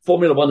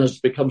Formula One has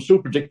become so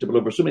predictable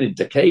over so many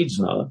decades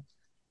now.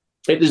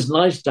 It is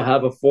nice to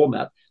have a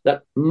format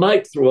that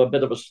might throw a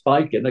bit of a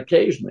spike in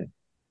occasionally.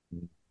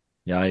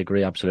 Yeah, I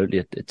agree. Absolutely.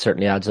 It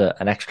certainly adds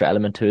an extra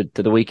element to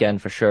the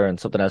weekend for sure, and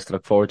something else to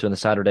look forward to on the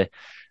Saturday.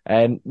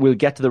 We'll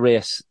get to the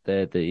race,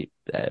 the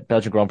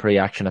Belgian Grand Prix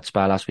action at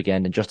Spa last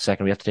weekend in just a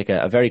second. We have to take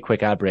a very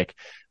quick ad break,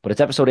 but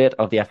it's episode 8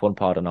 of the F1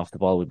 pod on Off the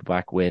Ball. We'll be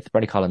back with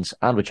Bernie Collins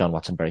and with John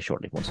Watson very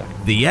shortly. 1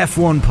 second. The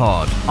F1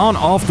 pod on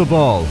Off the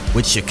Ball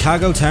with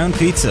Chicago Town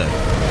Pizza.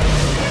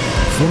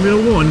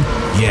 Formula One?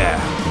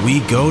 Yeah, we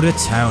go to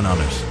town on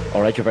it.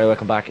 All right, you're very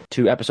welcome back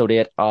to episode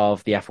 8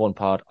 of the F1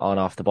 pod on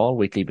Off the Ball,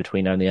 weekly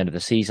between now and the end of the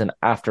season,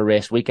 after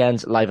race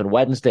weekends, live on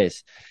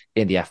Wednesdays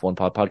in the F1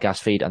 pod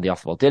podcast feed and the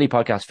Off the Ball daily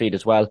podcast feed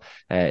as well.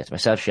 It's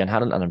myself, Shane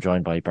Hannon, and I'm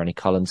joined by Bernie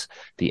Collins,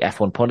 the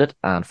F1 pundit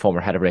and former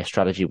head of race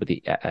strategy with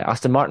the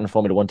Aston Martin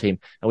Formula One team.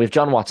 And we have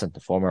John Watson, the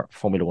former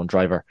Formula One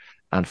driver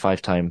and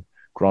 5-time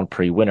Grand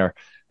Prix winner.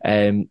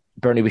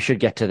 Bernie, we should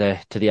get to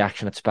the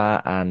action at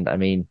Spa, and I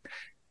mean,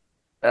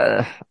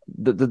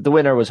 the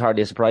winner was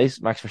hardly a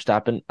surprise, Max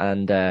Verstappen,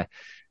 and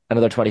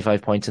another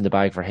 25 points in the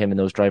bag for him in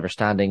those driver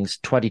standings,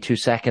 22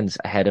 seconds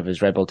ahead of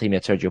his Red Bull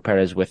teammate Sergio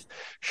Perez, with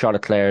Charles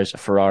Leclerc's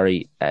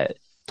Ferrari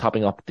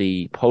topping up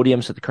the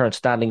podium. So the current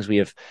standings, we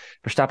have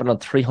Verstappen on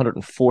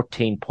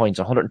 314 points,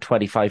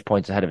 125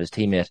 points ahead of his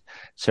teammate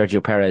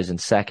Sergio Perez in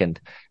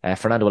second.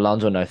 Fernando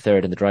Alonso now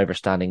third in the driver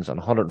standings on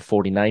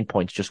 149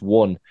 points, just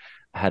one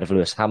ahead of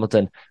Lewis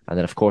Hamilton. And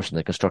then, of course, in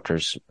the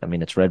constructors, I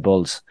mean, it's Red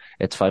Bulls.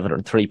 It's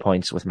 503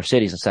 points with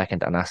Mercedes in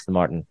second and Aston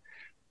Martin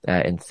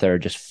in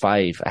third, just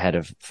 5 ahead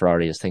of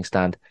Ferrari as things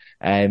stand.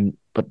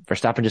 But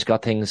Verstappen just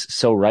got things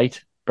so right,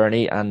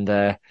 Bernie,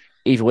 and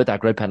even with that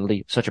grid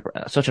penalty, such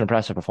an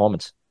impressive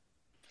performance.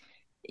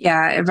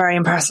 Yeah, a very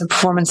impressive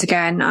performance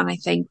again. And I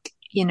think,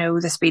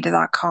 the speed of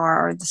that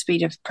car, or the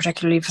speed of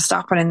particularly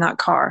Verstappen in that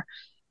car,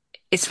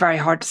 it's very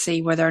hard to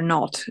see whether or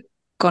not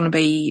going to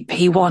be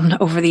P1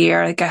 over the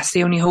year. I guess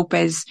the only hope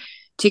is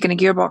taking a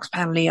gearbox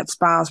penalty at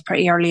Spa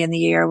pretty early in the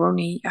year. We're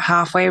only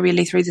halfway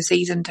really through the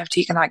season to have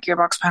taken that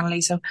gearbox penalty,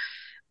 so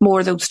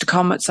more of those to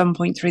come at some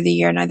point through the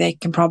year. Now they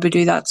can probably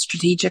do that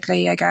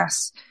strategically, I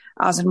guess,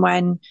 as and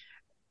when,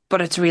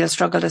 but it's a real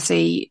struggle to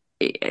see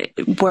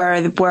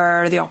where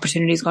the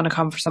opportunity is going to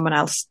come for someone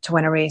else to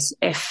win a race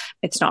if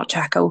it's not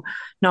Checo.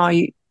 Now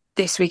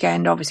this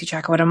weekend, obviously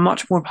Checo had a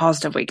much more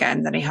positive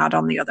weekend than he had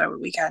on the other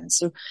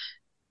weekends,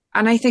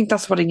 and I think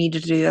that's what he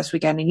needed to do this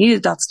weekend. He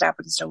needed that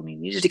stepping stone. He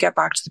needed to get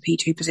back to the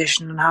P2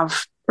 position and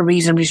have a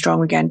reasonably strong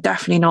weekend.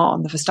 Definitely not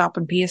on the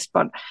Verstappen pace,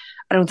 but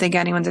I don't think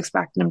anyone's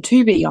expecting him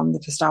to be on the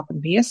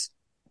Verstappen pace.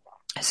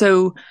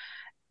 So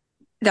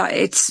that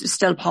it's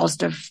still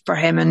positive for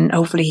him, and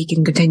hopefully he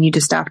can continue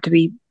to step to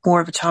be more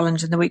of a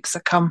challenge in the weeks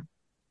that come.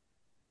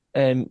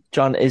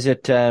 John, is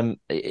it's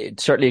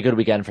certainly a good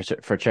weekend for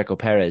Checo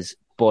Perez,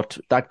 but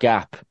that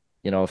gap,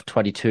 of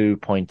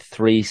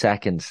 22.3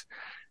 seconds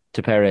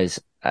to Perez,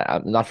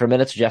 not for a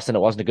minute suggesting it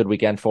wasn't a good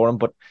weekend for him,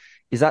 but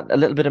is that a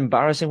little bit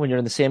embarrassing when you're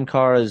in the same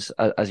car as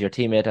your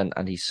teammate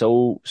and he's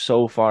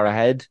so far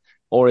ahead?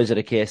 Or is it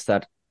a case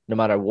that no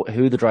matter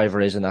who the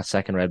driver is in that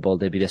second Red Bull,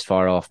 they'd be this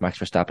far off Max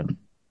Verstappen?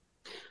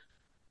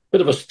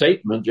 Bit of a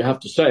statement, you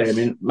have to say. I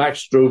mean,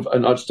 Max drove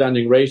an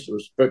outstanding race. It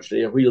was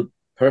virtually a wheel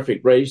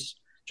perfect race,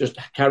 just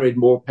carried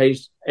more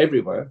pace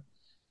everywhere.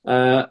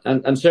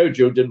 And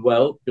Sergio did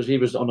well because he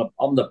was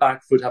on the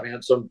back foot, having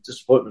had some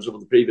disappointments over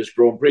the previous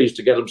Grand Prix,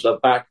 to get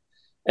himself back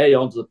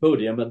onto the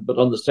podium, but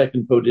on the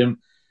second podium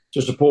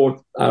to support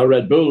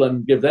Red Bull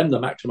and give them the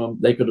maximum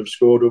they could have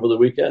scored over the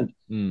weekend.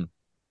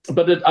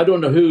 But I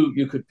don't know who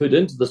you could put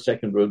into the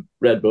second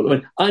Red Bull. I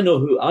mean, I know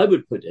who I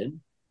would put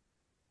in,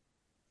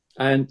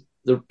 and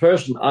the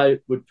person I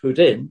would put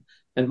in,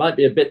 and might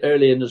be a bit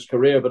early in his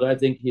career, but I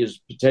think he is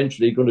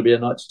potentially going to be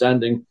an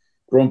outstanding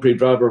Grand Prix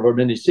driver over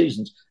many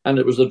seasons. And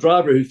it was the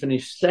driver who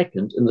finished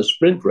second in the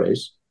sprint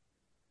race,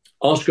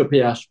 Oscar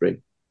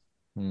Piastri.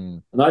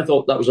 And I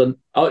thought that was an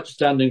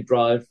outstanding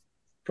drive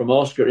from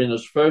Oscar in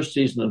his first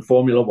season in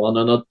Formula One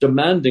on a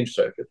demanding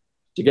circuit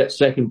to get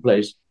second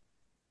place.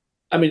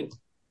 I mean,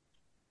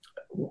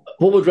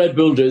 what would Red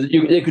Bull do?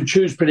 They could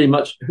choose pretty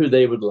much who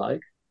they would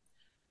like.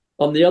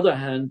 On the other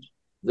hand,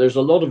 there's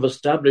a lot of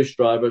established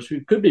drivers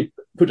who could be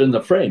put in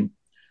the frame,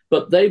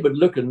 but they would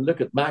look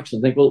at Max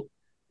and think, well,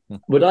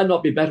 would I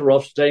not be better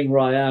off staying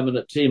where I am in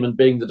a team and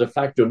being the de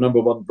facto number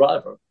one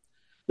driver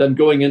than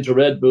going into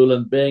Red Bull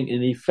and being,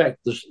 in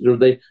effect,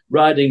 the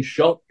riding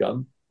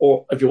shotgun,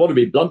 or if you want to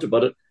be blunt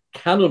about it,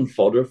 cannon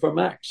fodder for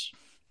Max.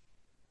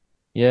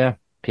 Yeah,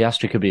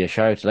 Piastri could be a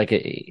shout. Like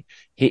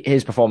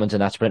his performance in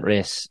that sprint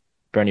race,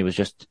 Bernie, was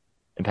just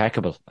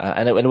impeccable,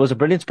 and it was a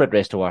brilliant sprint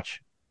race to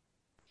watch.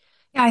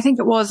 Yeah, I think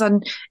it was,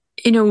 and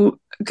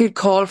good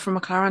call from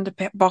McLaren to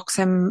pit box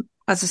him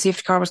as the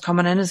safety car was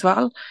coming in as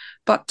well,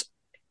 but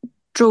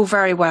drove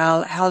very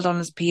well, held on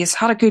his pace,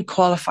 had a good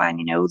qualifying.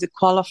 The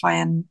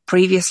qualifying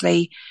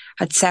previously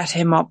had set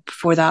him up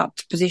for that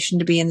position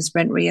to be in the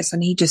sprint race,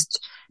 and he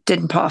just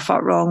didn't put a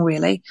foot wrong,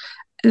 really.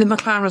 The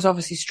McLaren was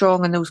obviously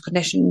strong in those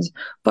conditions,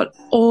 but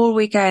all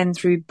weekend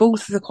through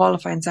both of the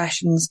qualifying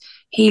sessions,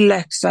 he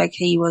looked like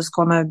he was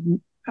going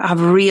to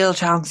have a real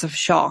chance of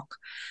shock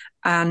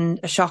and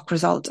a shock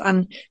result.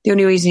 And the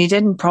only reason he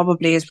didn't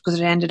probably is because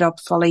it ended up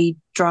fully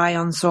dry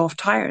on soft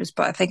tyres.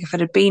 But I think if it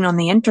had been on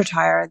the inter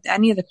tyre,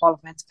 any of the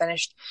qualifyings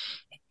finished,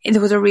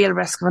 there was a real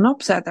risk of an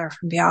upset there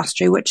from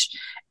Piastri, which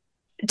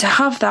to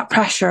have that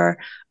pressure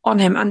on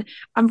him. And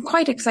I'm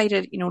quite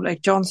excited,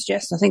 like John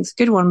suggests, I think it's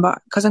a good one, but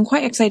because I'm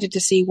quite excited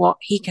to see what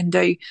he can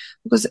do,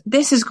 because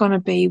this is going to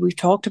be, we've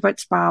talked about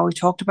Spa, we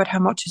talked about how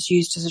much is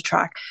used as a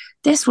track.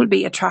 This will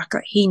be a track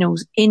that he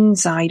knows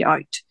inside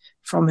out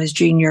from his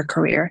junior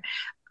career.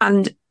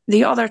 And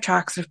the other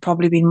tracks have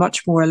probably been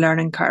much more a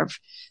learning curve.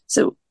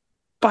 So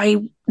by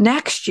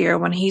next year,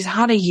 when he's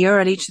had a year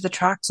at each of the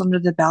tracks under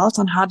the belt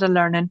and had a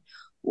learning,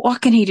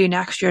 what can he do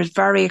next year is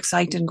very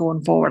exciting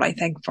going forward, I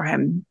think, for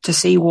him to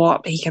see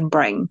what he can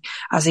bring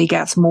as he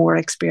gets more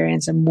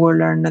experience and more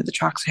learning at the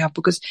tracks we have,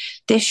 because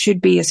this should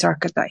be a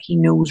circuit that he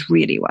knows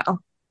really well.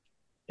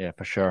 Yeah,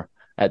 for sure.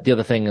 The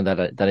other thing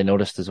that I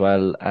noticed as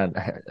well, and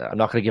I'm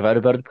not going to give out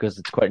about it because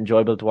it's quite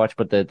enjoyable to watch,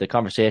 but the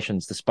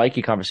conversations, the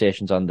spiky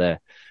conversations on the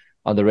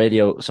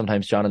radio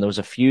sometimes, John, and there was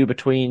a few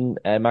between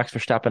Max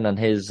Verstappen and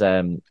his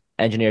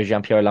engineer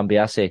Jean-Pierre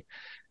Lambiase.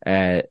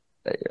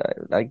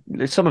 Like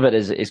some of it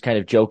is kind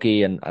of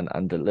jokey and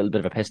a little bit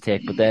of a piss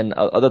take, but then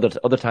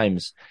other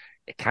times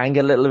it can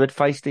get a little bit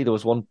feisty. There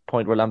was one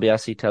point where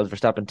Lambiase tells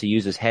Verstappen to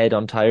use his head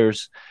on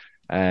tyres,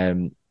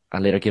 and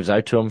later gives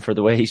out to him for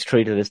the way he's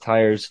treated his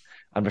tyres.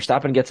 And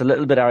Verstappen gets a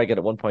little bit arrogant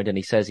at one point, and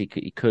he says he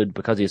could,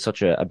 because he has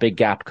such a big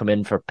gap, come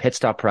in for pit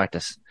stop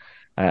practice,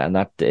 and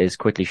that is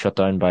quickly shut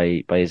down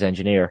by his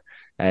engineer.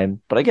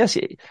 But I guess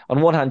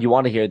on one hand you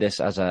want to hear this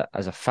as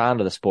a fan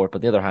of the sport, but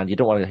on the other hand you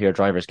don't want to hear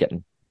drivers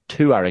getting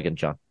too arrogant,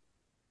 John.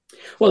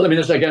 Well, I mean,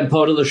 it's again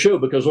part of the show,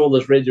 because all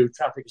this radio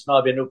traffic has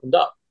now been opened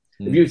up.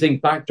 If you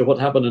think back to what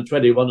happened in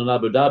 21 in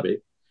Abu Dhabi,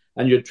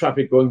 and you had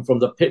traffic going from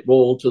the pit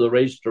wall to the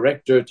race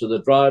director to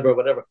the driver,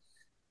 whatever,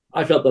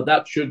 I felt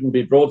that shouldn't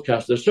be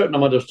broadcast. There's a certain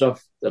amount of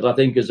stuff that I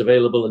think is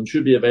available and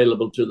should be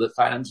available to the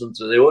fans and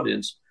to the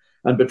audience.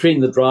 And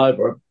between the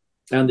driver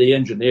and the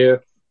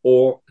engineer,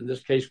 or in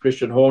this case,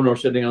 Christian Horner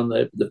sitting on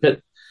the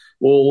pit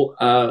wall,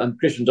 and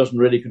Christian doesn't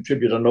really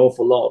contribute an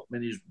awful lot. I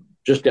mean, he's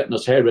just getting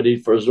his hair ready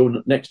for his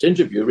own next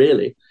interview,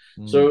 really.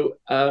 So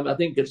I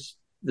think it's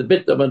the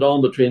bit that went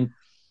on between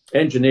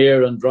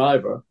engineer and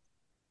driver.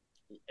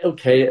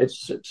 Okay,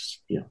 it's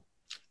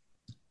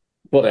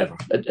whatever.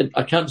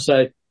 I can't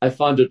say I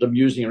found it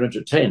amusing or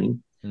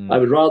entertaining. I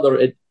would rather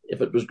if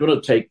it was going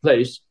to take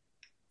place,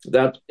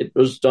 that it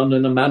was done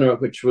in a manner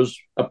which was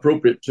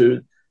appropriate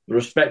to the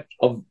respect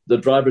of the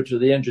driver to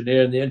the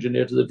engineer and the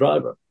engineer to the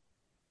driver.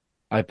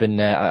 I've been,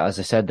 as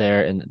I said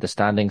there in the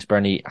standings,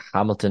 Bernie,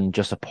 Hamilton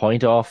just a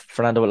point off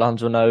Fernando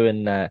Alonso now,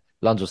 and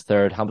Alonso's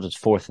third, Hamilton's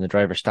fourth in the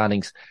driver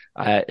standings.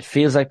 It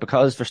feels like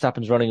because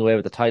Verstappen's running away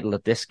with the title,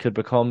 that this could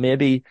become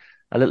maybe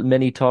a little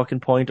mini talking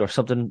point or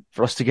something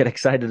for us to get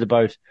excited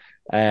about.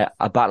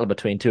 A battle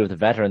between two of the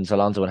veterans,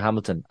 Alonso and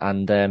Hamilton.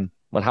 And,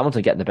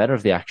 Hamilton getting the better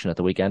of the action at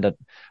the weekend.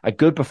 A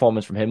good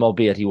performance from him,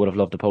 albeit he would have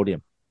loved the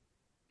podium.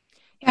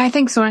 Yeah, I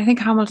think so. I think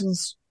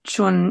Hamilton's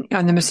shown,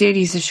 and the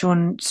Mercedes has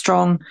shown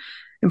strong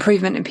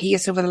improvement in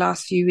pace over the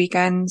last few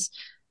weekends.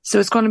 So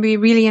it's going to be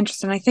really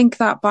interesting. I think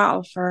that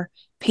battle for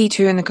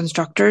P2 in the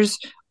constructors,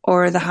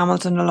 or the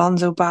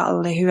Hamilton-Alonso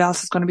battle, who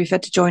else is going to be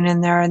fit to join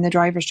in there in the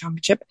Drivers'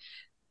 Championship,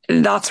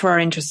 that's where our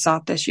interest's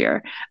at this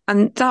year.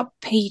 And that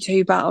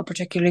P2 battle,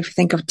 particularly if you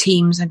think of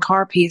teams and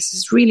car pace,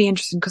 is really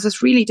interesting because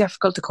it's really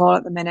difficult to call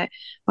at the minute.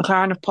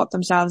 McLaren have put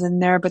themselves in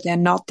there, but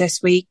then not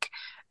this week.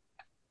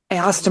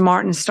 Aston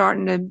Martin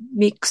starting to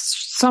make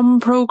some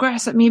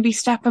progress at maybe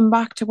stepping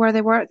back to where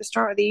they were at the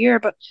start of the year,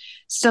 but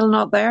still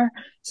not there.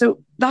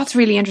 So that's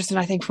really interesting,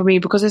 I think, for me,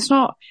 because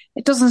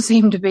it doesn't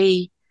seem to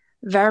be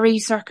very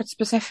circuit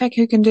specific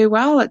who can do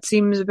well. It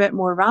seems a bit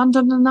more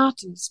random than that.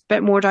 It's a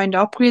bit more down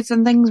to upgrades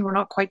and things. We're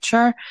not quite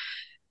sure.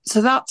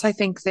 So that's, I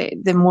think,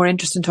 the more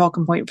interesting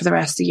talking point for the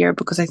rest of the year,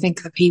 because I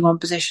think the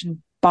P1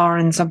 position,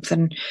 barring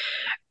something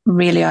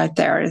really out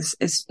there,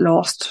 is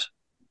lost.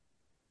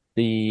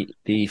 The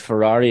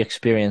Ferrari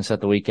experience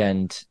at the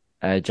weekend,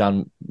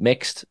 John,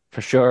 mixed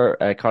for sure.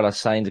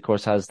 Carlos Sainz, of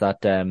course, has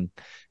that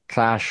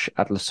clash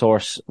at La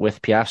Source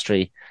with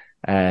Piastri,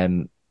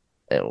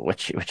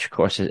 which of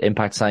course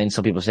impacts Sainz.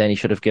 Some people saying he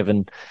should have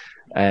given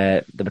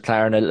the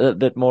McLaren a little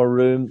bit more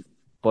room.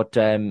 But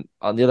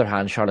on the other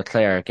hand, Charles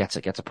Leclerc gets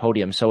a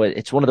podium. So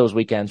it's one of those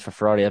weekends for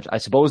Ferrari. I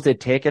suppose they'd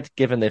take it,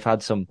 given they've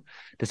had some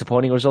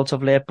disappointing results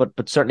of late, but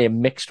certainly a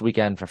mixed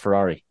weekend for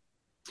Ferrari.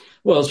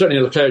 Well,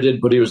 certainly Leclerc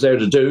did what he was there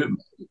to do.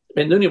 I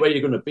mean, the only way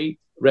you're going to beat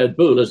Red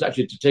Bull is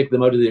actually to take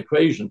them out of the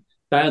equation,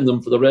 ban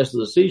them for the rest of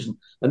the season,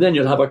 and then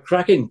you'll have a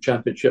cracking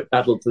championship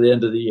battle to the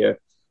end of the year.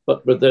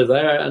 But they're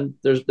there, and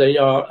they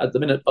are, at the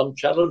minute,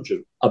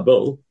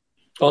 unchallengeable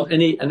on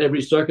any and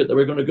every circuit that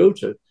we're going to go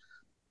to.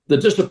 The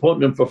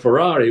disappointment for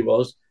Ferrari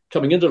was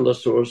coming into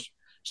Les Sources,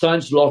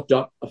 Sainz locked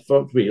up a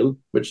front wheel,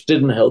 which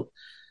didn't help.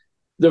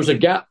 There was a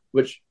gap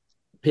which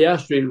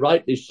Piastri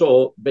rightly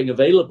saw being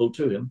available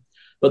to him.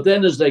 But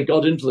then as they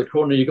got into the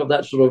corner, you got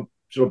that sort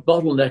of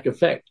bottleneck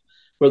effect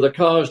where the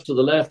cars to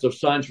the left of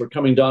Sainz were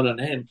coming down on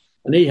him,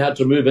 and he had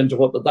to move into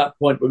what at that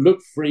point would look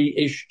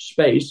free-ish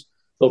space.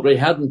 But what he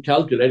hadn't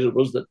calculated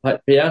was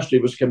that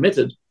Piastri was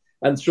committed,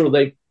 and so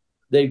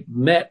they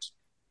met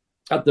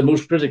at the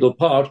most critical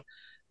part.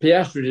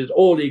 Piastri did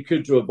all he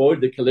could to avoid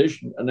the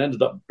collision and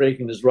ended up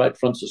breaking his right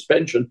front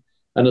suspension,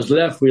 and his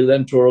left wheel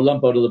then tore a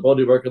lump out of the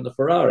bodywork in the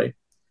Ferrari.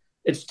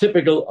 It's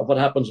typical of what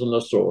happens in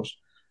Les Sources.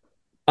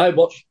 I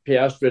watched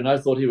Piastri and I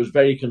thought he was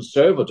very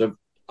conservative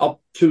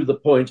up to the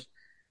point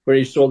where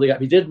he saw the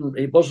gap.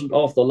 He wasn't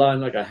off the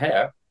line like a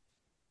hare.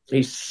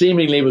 He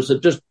seemingly was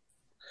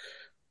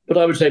but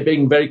I would say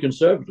being very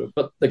conservative.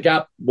 But the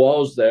gap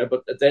was there,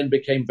 but it then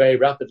became very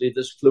rapidly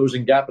this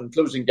closing gap. And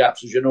closing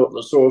gaps, as you know, at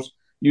Les Sources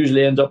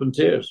usually end up in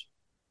tears.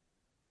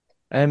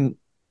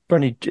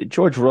 Bernie,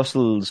 George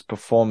Russell's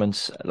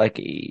performance, like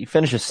he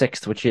finishes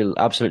sixth, which he'll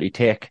absolutely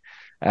take.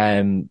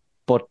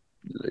 But,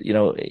 you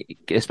know,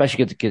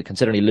 especially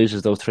considering he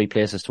loses those 3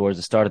 places towards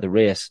the start of the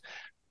race.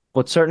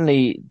 But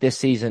certainly this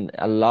season,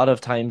 a lot of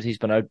times he's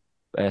been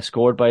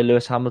scored by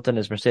Lewis Hamilton,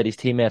 his Mercedes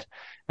teammate,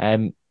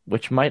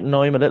 which might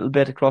annoy him a little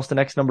bit across the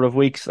next number of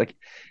weeks. Like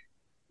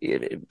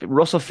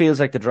Russell feels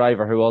like the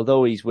driver who,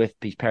 although he's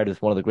paired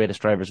with one of the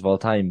greatest drivers of all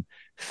time,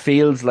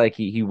 feels like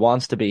he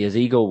wants to be, his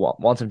ego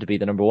wants him to be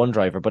the number one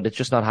driver, but it's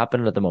just not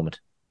happening at the moment.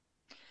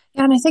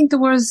 Yeah, and I think there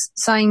was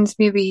signs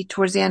maybe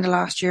towards the end of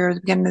last year, or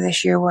the beginning of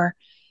this year, where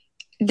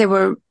they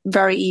were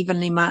very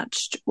evenly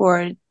matched,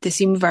 or they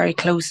seemed very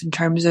close in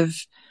terms of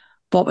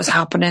what was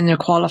happening, their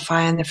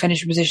qualifying, their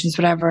finishing positions,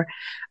 whatever.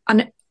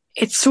 And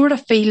it sort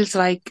of feels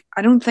like,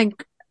 I don't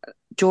think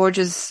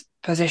George's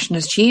position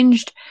has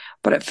changed,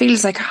 but it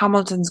feels like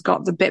Hamilton's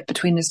got the bit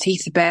between his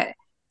teeth a bit.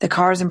 The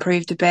car's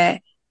improved a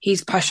bit.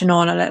 He's pushing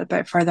on a little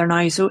bit further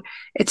now. So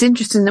it's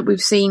interesting that we've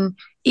seen,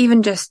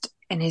 even just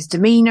in his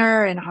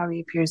demeanour and how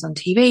he appears on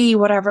TV,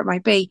 whatever it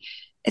might be,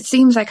 it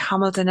seems like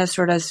Hamilton has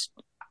sort of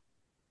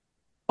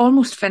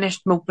almost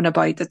finished moping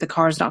about that the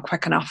car's not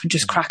quick enough and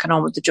just cracking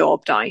on with the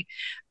job now.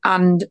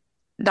 And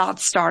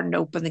that's starting to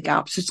open the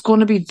gap. So it's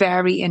going to be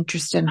very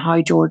interesting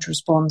how George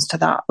responds to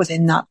that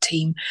within that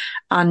team.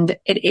 And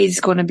it is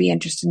going to be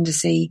interesting to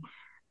see.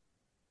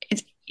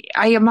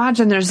 I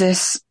imagine there's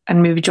this,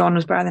 and maybe John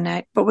was better than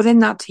it, but within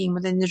that team,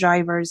 within the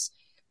drivers,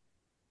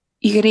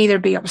 you can either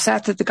be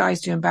upset that the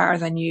guy's doing better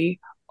than you,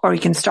 or you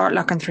can start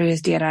looking through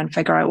his data and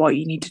figure out what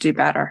you need to do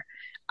better.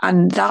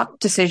 And that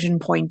decision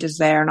point is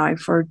there now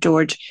for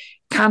George.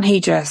 Can he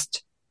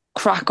just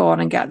crack on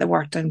and get the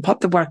work done,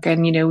 put the work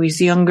in? You know,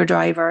 he's a younger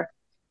driver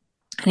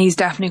and he's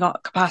definitely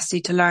got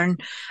capacity to learn,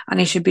 and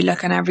he should be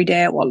looking every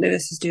day at what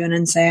Lewis is doing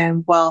and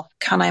saying, well,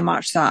 can I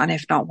match that? And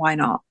if not, why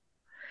not?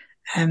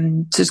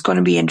 So it's going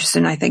to be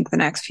interesting. I think the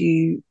next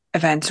few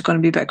events are going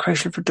to be a bit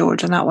crucial for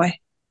George in that way.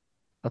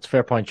 That's a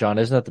fair point, John,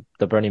 isn't it?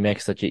 The Bernie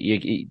makes that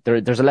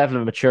there's a level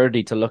of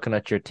maturity to looking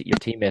at your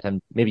teammate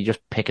and maybe just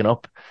picking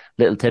up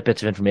little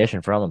tidbits of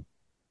information from him.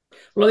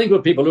 Well, I think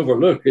what people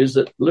overlook is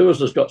that Lewis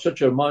has got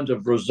such an amount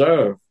of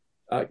reserve,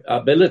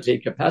 ability,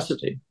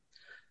 capacity,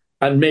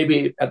 and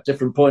maybe at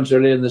different points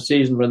early in the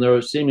season when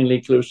they're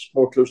seemingly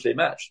more closely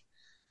matched.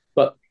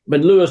 But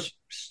when Lewis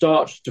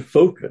starts to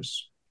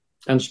focus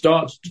and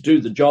starts to do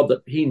the job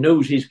that he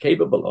knows he's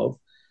capable of,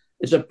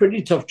 it's a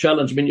pretty tough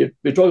challenge. I mean,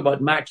 you're talking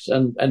about Max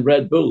and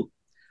Red Bull.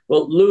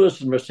 Well,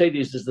 Lewis and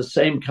Mercedes is the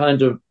same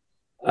kind of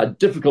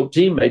difficult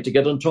teammate to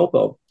get on top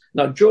of.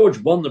 Now, George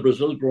won the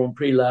Brazil Grand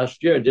Prix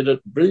last year, did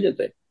it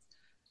brilliantly.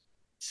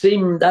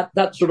 Seemed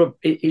that sort of,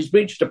 he's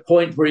reached a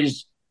point where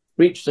he's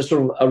reached a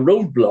sort of a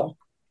roadblock.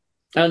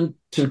 And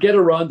to get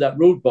around that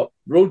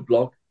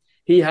roadblock,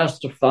 he has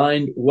to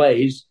find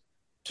ways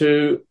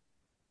to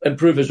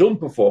improve his own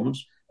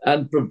performance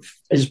and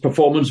his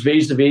performance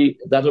vis-a-vis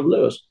that of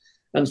Lewis.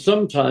 And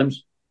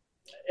sometimes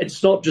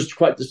it's not just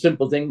quite the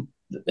simple thing.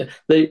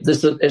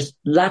 This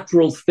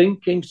lateral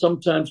thinking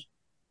sometimes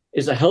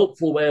is a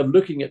helpful way of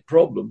looking at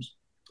problems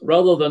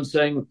rather than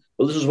saying,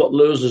 well, this is what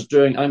Lewis is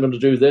doing, I'm going to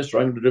do this or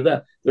I'm going to do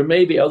that. There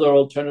may be other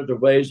alternative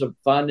ways of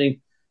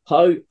finding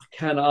how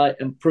can I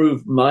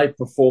improve my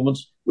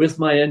performance with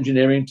my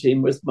engineering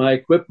team, with my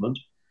equipment,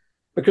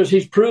 because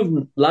he's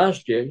proven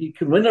last year he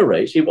can win a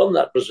race. He won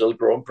that Brazil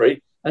Grand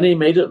Prix and he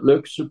made it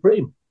look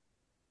supreme.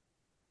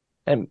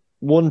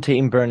 One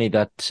team, Bernie,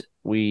 that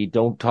we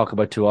don't talk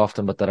about too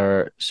often, but that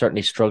are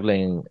certainly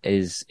struggling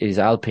is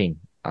Alpine.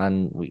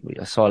 and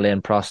I saw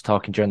Alain Prost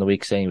talking during the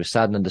week saying he was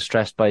saddened and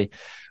distressed by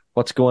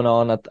what's going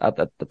on at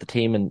the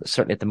team, and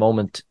certainly at the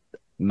moment,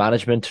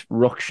 management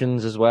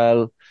ructions as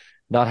well,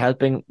 not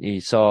helping. You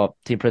saw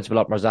team principal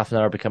Otmar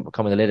Zafnauer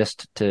becoming the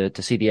latest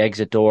to see the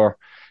exit door.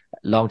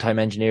 Long-time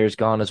engineers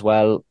gone as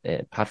well.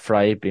 Pat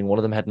Fry being one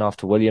of them, heading off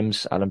to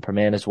Williams. Alan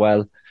Permain as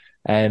well.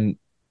 And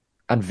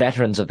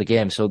veterans of the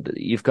game. So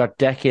you've got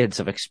decades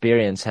of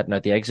experience heading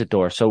out the exit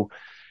door. So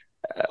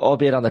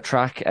albeit on the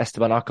track,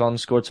 Esteban Ocon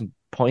scored some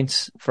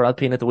points for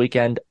Alpine at the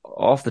weekend.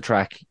 Off the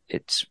track,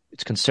 it's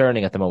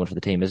concerning at the moment for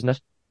the team, isn't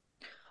it?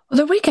 Well,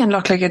 the weekend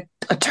looked like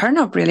a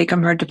turn-up really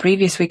compared to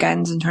previous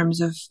weekends in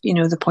terms of,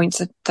 the points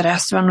that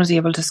Esteban was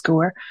able to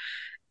score.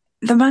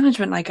 The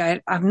management,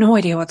 I have no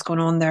idea what's going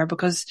on there,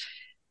 because,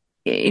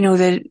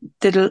 they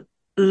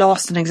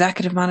lost an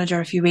executive manager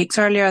a few weeks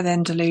earlier,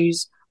 then to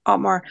lose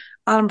Otmar.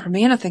 Alan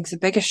Permain, I think, is the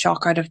biggest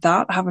shock out of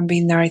that. Having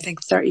been there, I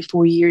think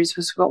 34 years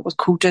was what was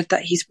quoted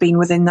that he's been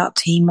within that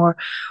team or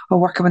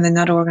working within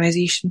that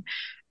organisation.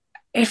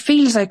 It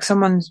feels like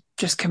someone's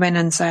just come in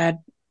and said,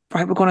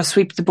 right, we're going to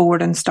sweep the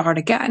board and start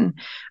again.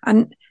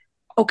 And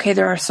okay,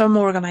 there are some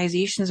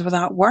organisations where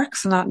that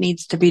works and that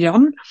needs to be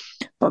done.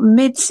 But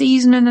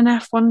mid-season in an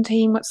F1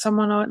 team with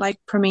someone like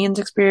Permain's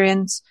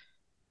experience,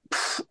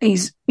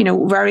 he's,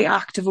 very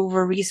active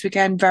over a race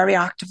weekend, very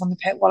active on the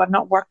pit wall. I've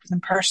not worked with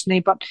him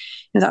personally, but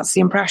that's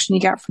the impression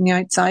you get from the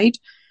outside.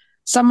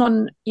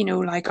 Someone,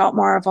 like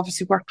Otmar, I've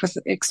obviously worked with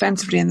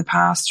extensively in the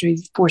past through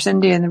Force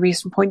India in the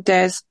Racing Point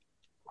days.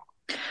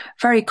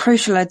 Very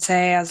crucial, I'd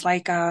say, as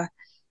like a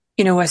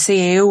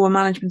CAO and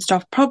management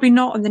stuff, probably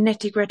not in the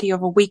nitty gritty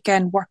of a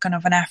weekend working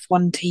of an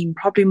F1 team,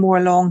 probably more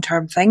a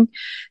long-term thing.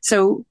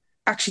 So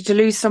actually to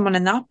lose someone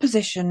in that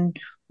position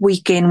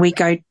week in, week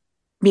out,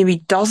 maybe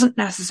doesn't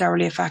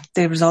necessarily affect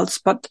the results,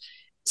 but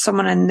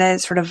someone in the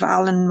sort of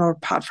Alan or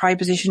Pat Fry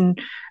position,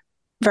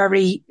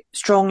 very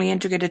strongly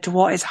integrated to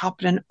what is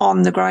happening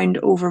on the ground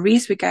over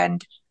race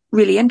weekend,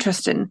 really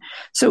interesting.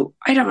 So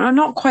I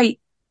don't quite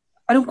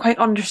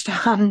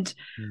understand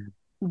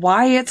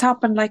why it's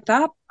happened like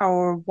that,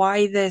 or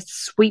why the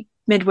sweep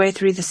midway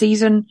through the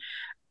season.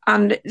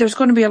 And there's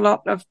going to be a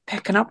lot of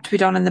picking up to be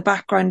done in the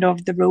background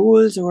of the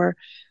roles, or,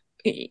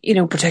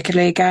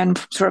 particularly again,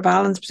 sort of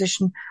Alan's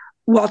position,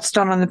 what's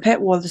done on the pit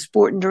wall, the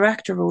sporting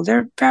director role.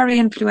 They're very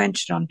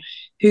influential on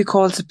who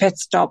calls the pit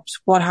stops,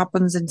 what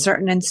happens in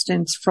certain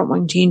incidents, front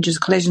wing changes,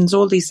 collisions,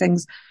 all these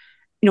things.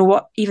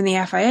 What even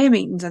the FIA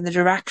meetings and the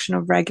direction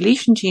of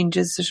regulation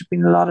changes. There's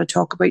been a lot of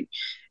talk about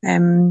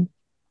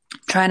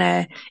trying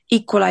to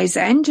equalise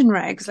the engine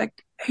regs. Like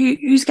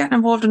who's getting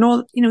involved in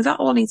all? That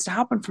all needs to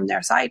happen from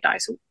their side now.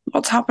 So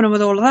what's happening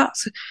with all of that?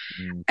 So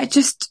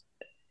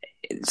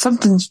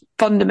something's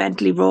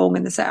fundamentally wrong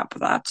in the setup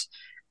of that.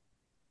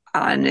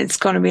 And it's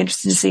going to be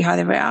interesting to see how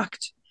they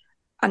react.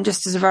 And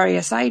just as a very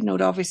aside note,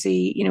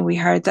 obviously, we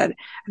heard that,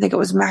 I think it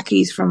was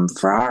Mackey's from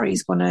Ferrari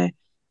is going to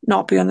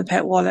not be on the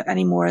pit wall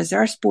anymore as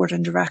their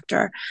sporting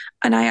director.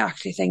 And I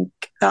actually think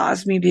that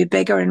has maybe a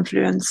bigger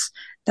influence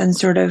than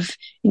sort of,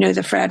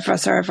 the Fred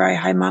Vasseur very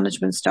high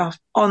management stuff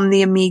on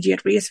the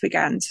immediate race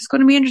weekends. It's going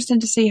to be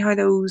interesting to see how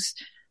those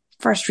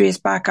first race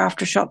back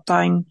after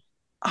shutdown,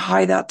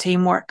 how that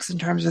team works in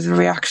terms of the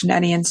reaction to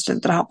any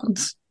incident that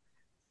happens.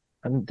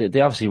 And they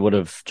obviously would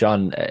have,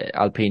 John,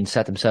 Alpine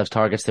set themselves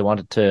targets. They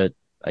wanted to,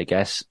 I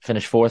guess,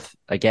 finish fourth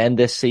again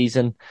this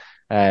season,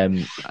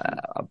 and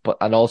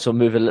also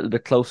move a little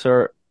bit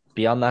closer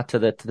beyond that to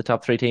the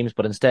top three teams.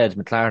 But instead,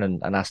 McLaren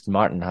and Aston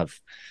Martin have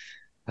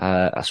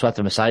swept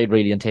them aside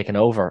really and taken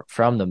over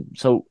from them.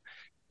 So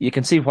you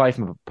can see why,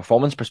 from a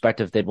performance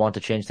perspective, they'd want to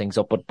change things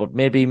up. But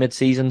maybe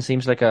mid-season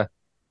seems like a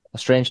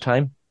strange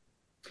time.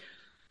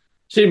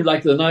 Seemed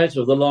like the night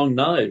of the long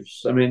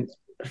knives. I mean,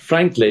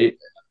 frankly,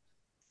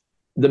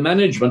 the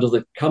management of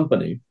the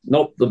company,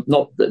 not the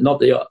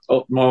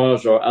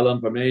Otmars or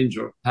Alan Permains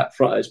or Pat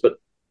Fry's, but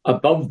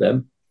above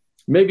them,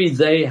 maybe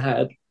they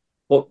had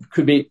what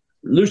could be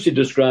loosely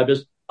described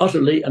as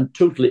utterly and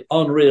totally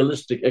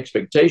unrealistic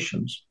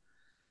expectations.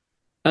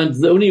 And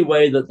the only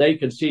way that they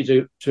can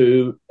see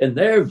to, in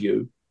their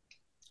view,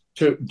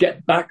 to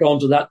get back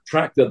onto that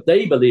track that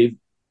they believe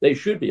they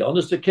should be on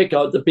is to kick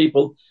out the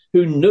people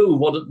who know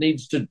what it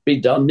needs to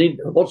be done.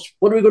 What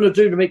are we going to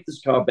do to make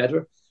this car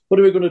better? What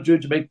are we going to do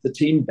to make the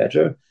team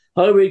better?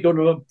 How are we going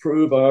to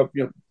improve our,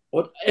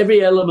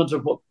 every element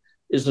of what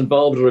is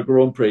involved in a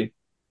Grand Prix?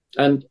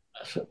 And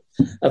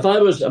if I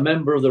was a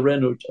member of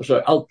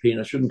the Alpine,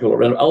 I shouldn't call it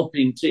Renault,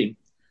 Alpine team,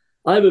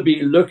 I would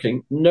be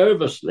looking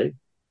nervously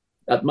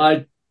at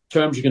my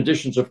terms and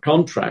conditions of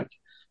contract,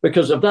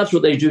 because if that's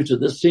what they do to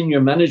the senior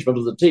management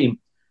of the team,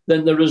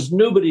 then there is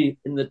nobody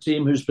in the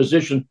team whose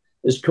position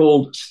is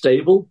called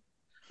stable.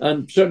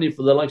 And certainly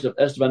for the likes of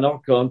Esteban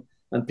Ocon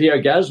and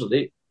Pierre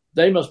Gasly,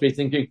 they must be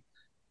thinking,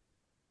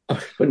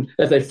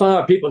 if they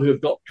fire people who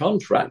have got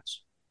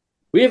contracts,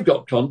 we have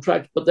got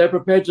contracts, but they're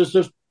prepared to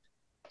just,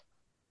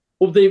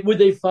 would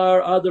they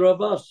fire either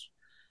of us?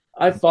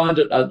 I find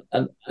it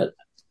an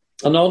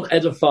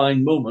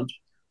unedifying moment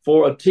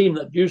for a team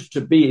that used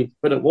to be,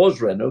 when it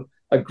was Renault,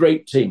 a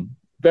great team.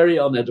 Very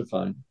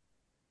unedifying.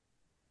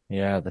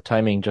 Yeah, the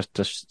timing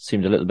just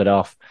seemed a little bit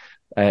off,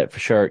 for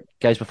sure.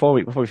 Guys, before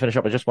we finish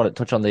up, I just want to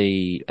touch on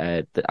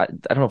I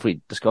don't know if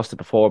we discussed it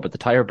before, but the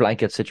tyre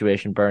blanket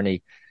situation,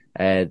 Bernie.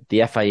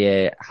 The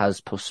FIA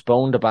has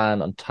postponed a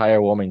ban on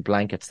tyre warming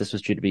blankets. This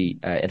was due to be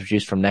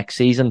introduced from next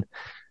season.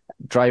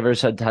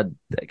 Drivers had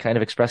kind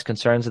of expressed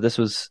concerns that this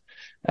was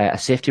a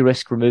safety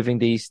risk, removing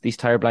these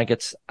tyre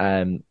blankets.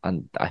 And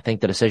I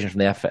think the decision from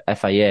the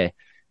FIA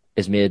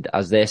is made,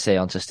 as they say,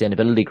 on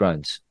sustainability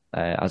grounds,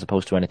 as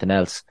opposed to anything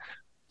else.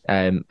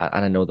 And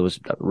I know there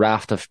was a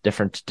raft of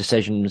different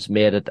decisions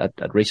made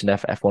at recent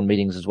F1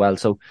 meetings as well.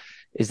 So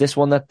is this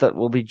one that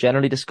will be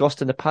generally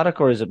discussed in the paddock,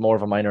 or is it more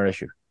of a minor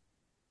issue?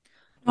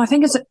 I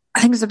think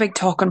it's a big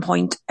talking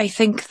point. I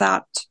think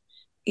that,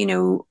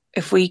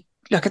 if we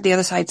look at the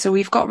other side, so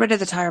we've got rid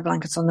of the tyre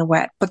blankets on the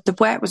wet, but the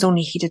wet was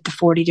only heated to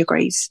 40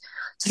 degrees.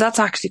 So that's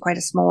actually quite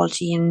a small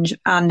change.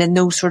 And in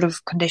those sort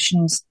of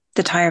conditions,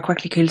 the tyre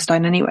quickly cools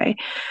down anyway.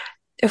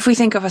 If we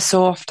think of a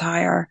soft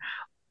tyre,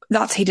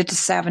 that's heated to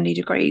 70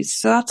 degrees.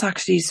 So that's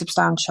actually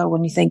substantial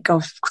when you think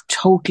of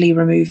totally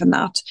removing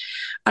that.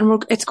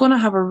 And it's going to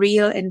have a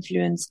real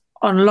influence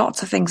on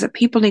lots of things that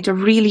people need to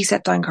really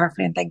sit down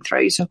carefully and think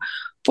through. So,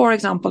 for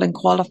example, in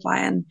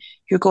qualifying,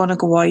 you're going to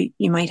go out,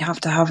 you might have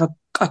to have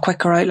a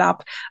quicker out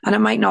lap, and it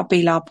might not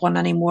be lap 1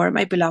 anymore. It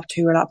might be lap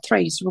 2 or lap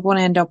 3. So we're going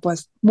to end up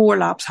with more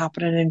laps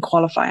happening in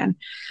qualifying.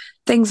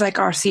 Things like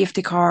our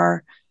safety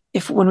car,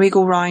 when we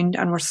go round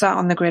and we're sat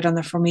on the grid on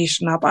the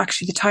formation lap,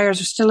 actually the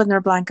tyres are still in their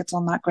blankets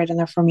on that grid in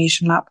their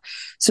formation lap.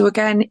 So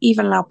again,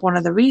 even lap 1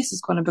 of the race is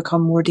going to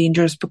become more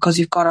dangerous because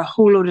you've got a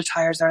whole load of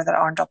tyres there that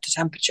aren't up to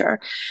temperature.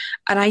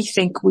 And I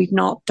think we've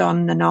not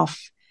done enough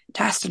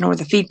testing, or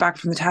the feedback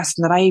from the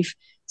testing that I've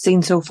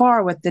seen so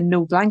far with the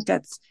no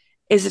blankets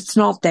is it's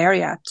not there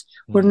yet.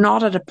 We're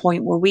not at a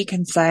point where we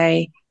can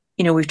say,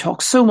 we've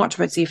talked so much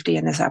about safety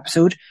in this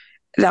episode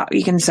that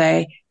we can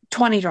say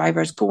 20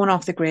 drivers going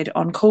off the grid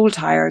on cold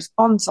tyres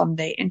on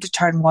Sunday into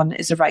turn 1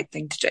 is the right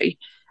thing to do.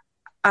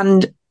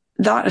 And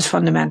that is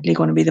fundamentally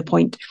going to be the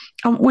point.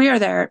 And we are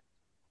there.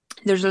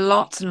 There's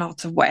lots and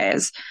lots of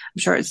ways, I'm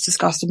sure it's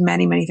discussed in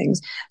many, many things,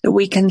 that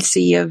we can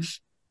see of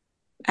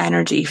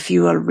energy,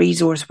 fuel,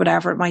 resource,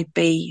 whatever it might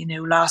be.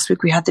 Last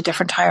week we had the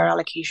different tyre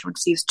allocation, which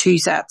saves 2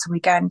 sets a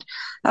weekend.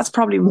 That's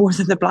probably more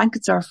than the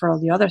blankets are for all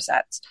the other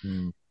sets.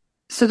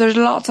 So there's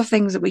lots of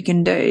things that we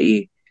can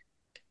do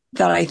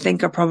that I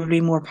think are probably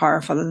more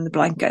powerful than the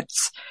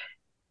blankets.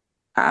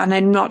 And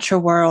I'm not sure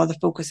where all the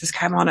focus has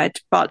come on it,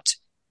 but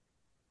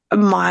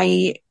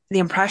the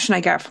impression I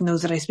get from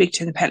those that I speak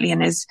to in the pit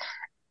lane is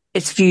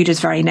it's viewed as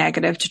very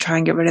negative to try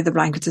and get rid of the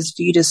blankets. It's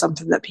viewed as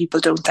something that people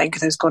don't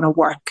think is going to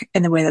work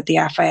in the way that the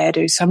FIA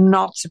do. So I'm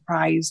not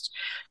surprised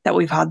that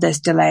we've had this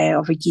delay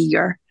of a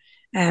year.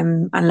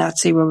 And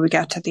let's see where we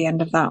get at the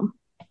end of that.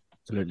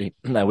 Absolutely.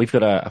 Now we've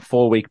got a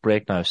 4-week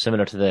break now,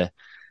 similar to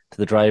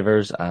the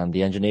drivers and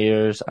the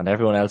engineers and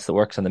everyone else that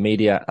works in the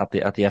media at the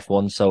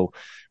F1. So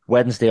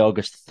Wednesday,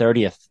 August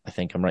 30th, I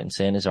think I'm right in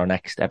saying, is our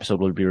next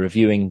episode. We'll be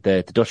reviewing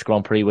the Dutch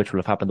Grand Prix, which will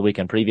have happened the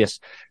weekend previous,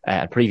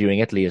 and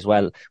previewing Italy as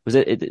well.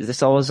 Is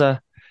this always an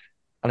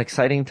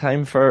exciting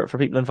time for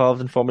people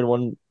involved in Formula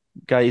One,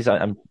 guys?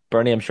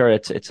 Bernie, I'm sure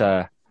it's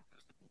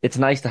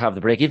nice to have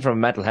the break, even from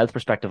a mental health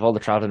perspective. All the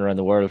traveling around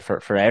the world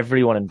for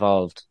everyone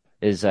involved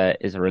is a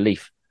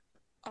relief.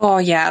 Oh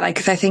yeah, I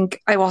think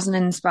I wasn't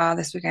in Spa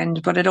this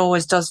weekend, but it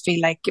always does feel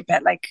like a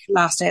bit like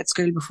last day at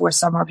school before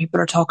summer.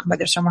 People are talking about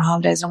their summer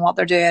holidays and what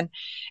they're doing.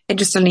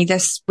 Interestingly,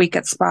 this week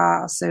at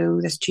Spa, so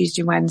this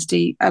Tuesday,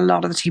 Wednesday, a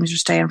lot of the teams are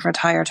staying for a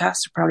tyre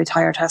test, probably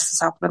tyre test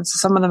this happening. So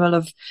some of them will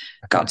have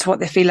got to what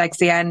they feel like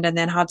the end and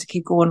then had to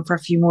keep going for a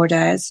few more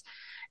days.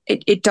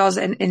 It does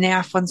in the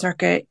F1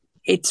 circuit.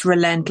 It's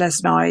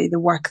relentless now, the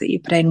work that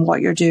you put in,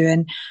 what you're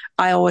doing.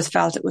 I always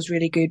felt it was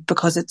really good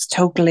because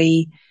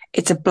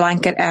it's a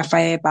blanket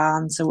FIA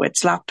ban, so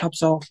it's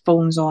laptops off,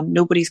 phones on,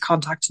 nobody's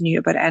contacting you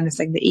about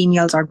anything. The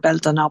emails aren't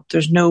building up.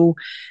 There's no,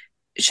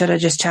 should I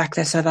just check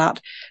this or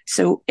that?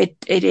 So it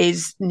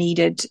is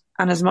needed.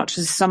 And as much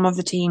as some of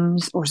the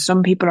teams or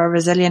some people are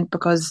resilient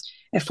because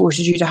it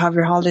forces you to have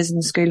your holidays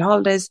and school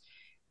holidays,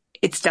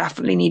 it's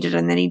definitely needed,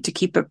 and they need to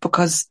keep it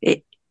because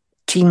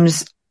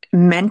teams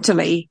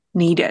mentally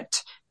need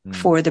it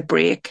for the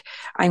break.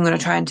 I'm going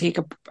to try and take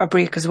a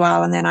break as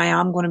well, and then I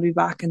am going to be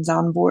back in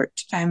Zandvoort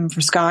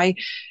for Sky.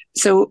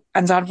 So,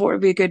 and Zandvoort will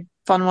be a good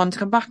fun one to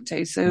come back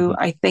to. So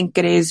I think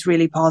it is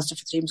really positive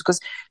for teams because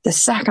the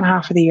second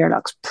half of the year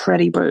looks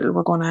pretty brutal.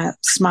 We're going to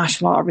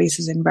smash a lot of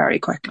races in very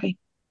quickly.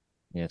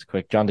 Yeah, it's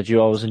quick. John, did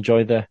you always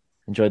enjoy the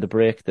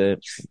break, the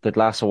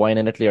glass of wine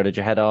in Italy, or did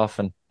you head off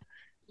and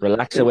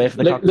relax away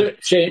from the look,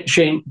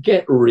 Shane,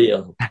 get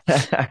real.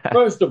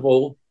 First of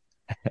all,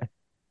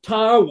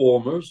 tyre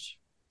warmers.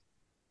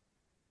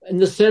 In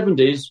the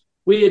 70s,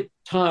 we had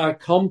tyre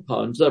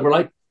compounds that were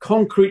like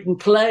concrete and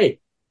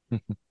clay. You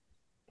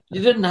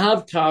didn't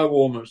have tyre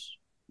warmers.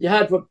 You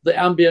had what the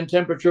ambient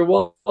temperature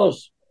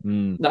was.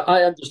 Now,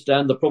 I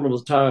understand the problem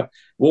with tyre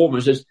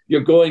warmers is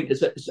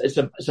it's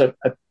a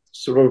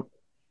sort of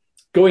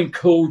going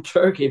cold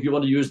turkey, if you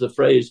want to use the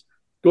phrase,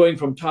 going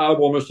from tyre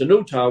warmers to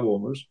no tyre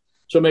warmers.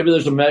 So maybe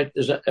there's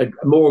a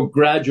more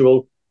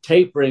gradual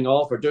tapering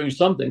off or doing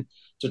something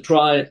to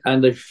try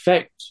and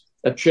effect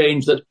a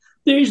change that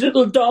these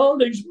little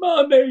darlings,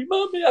 mummy,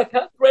 I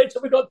can't wait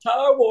till we got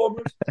tire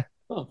warmers.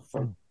 Oh,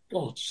 for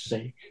God's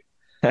sake.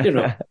 You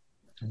know,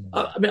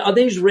 I mean, are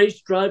these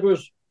race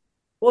drivers,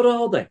 what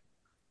are they?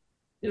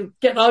 You know,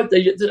 get out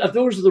there.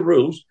 Those are the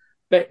rules,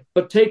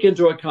 but take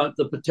into account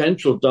the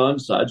potential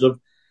downsides of,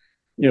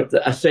 you know,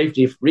 a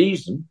safety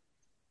reason.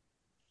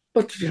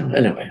 But, you know,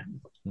 anyway,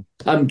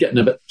 I'm getting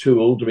a bit too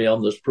old to be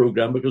on this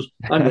program because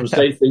I'm going to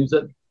say things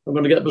that I'm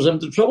going to get myself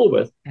into trouble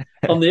with.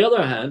 On the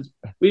other hand,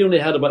 we only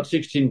had about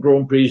 16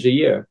 Grand Prix a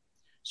year.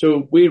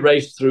 So we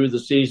raced through the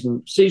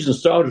season. Season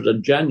started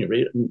in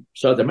January in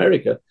South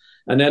America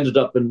and ended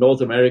up in North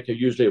America,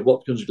 usually at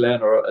Watkins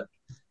Glen or at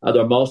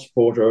either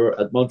Mosport or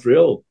at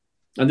Montreal.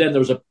 And then there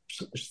was a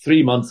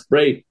 3-month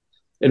break,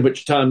 in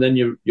which time then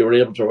you were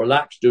able to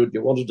relax, do what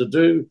you wanted to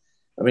do.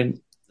 I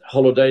mean,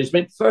 holidays. I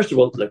mean, first of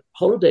all, the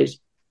holidays.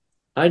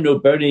 I know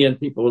Bernie and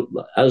people,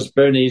 as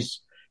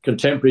Bernie's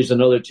contemporaries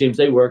and other teams,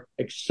 they work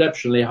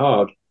exceptionally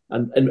hard.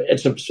 And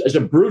it's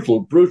a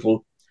brutal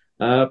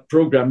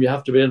program you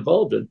have to be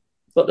involved in.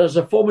 But as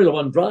a Formula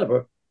One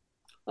driver,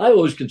 I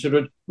always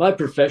considered my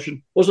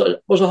profession was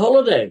a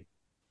holiday.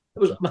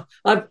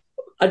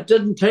 I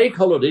didn't take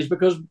holidays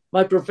because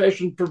my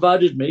profession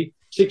provided me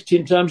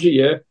 16 times a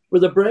year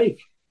with a break.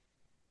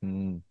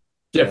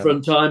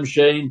 Different times,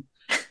 Shane.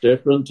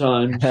 Different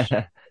times.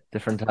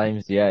 Different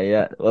times,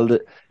 yeah. Well,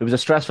 it was a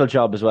stressful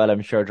job as well,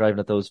 I'm sure, driving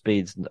at those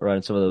speeds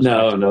around some of those.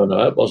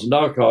 No, it wasn't.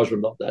 Our cars were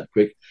not that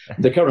quick.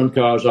 The current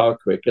cars are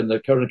quick, and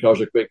the current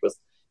cars are quick with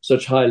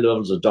such high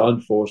levels of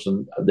downforce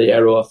and the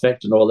aero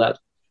effect and all that.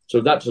 So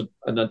that's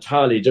an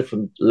entirely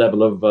different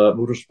level of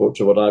motorsport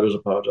to what I was a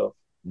part of.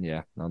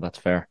 Yeah, no, that's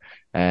fair.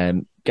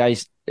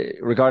 Guys,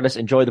 regardless,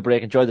 enjoy the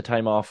break, enjoy the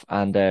time off,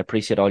 and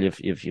appreciate all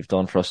you've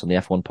done for us on the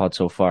F1 pod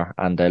so far,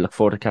 and look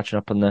forward to catching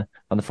up on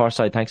the far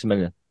side. Thanks a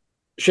million.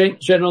 Shane,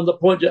 on the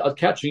point of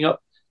catching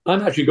up,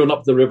 I'm actually going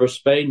up the River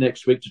Spain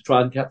next week to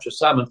try and catch a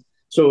salmon.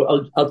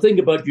 So I'll think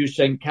about you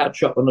saying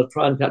catch up and I'll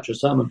try and catch a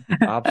salmon.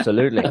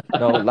 Absolutely.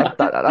 No,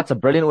 that's a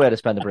brilliant way to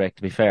spend the break,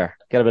 to be fair.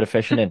 Get a bit of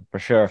fishing in, for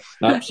sure.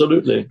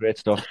 Absolutely. Great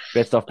stuff.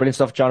 Brilliant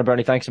stuff. John and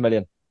Bernie, thanks a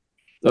million.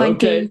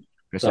 Thank you.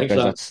 Great stuff,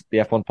 guys. That's the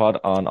F1 pod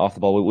on Off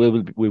the Ball.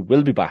 We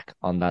will be back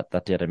on that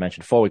date I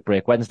mentioned. 4-week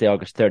break, Wednesday,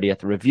 August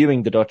 30th,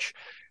 reviewing the Dutch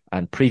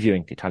and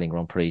previewing the Italian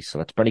Grand Prix. So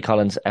that's Bernie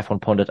Collins, F1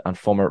 pundit and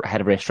former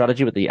head of race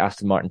strategy with the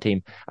Aston Martin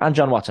team, and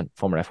John Watson,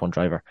 former F1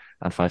 driver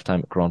and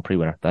 5-time Grand Prix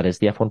winner. That is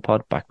the F1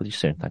 pod. Back with you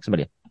soon. Thanks a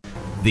million.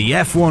 The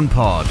F1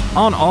 pod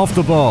on Off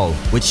the Ball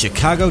with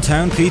Chicago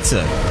Town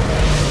Pizza.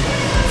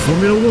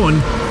 Formula One.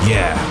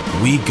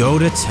 Yeah, we go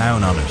to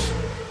town on it.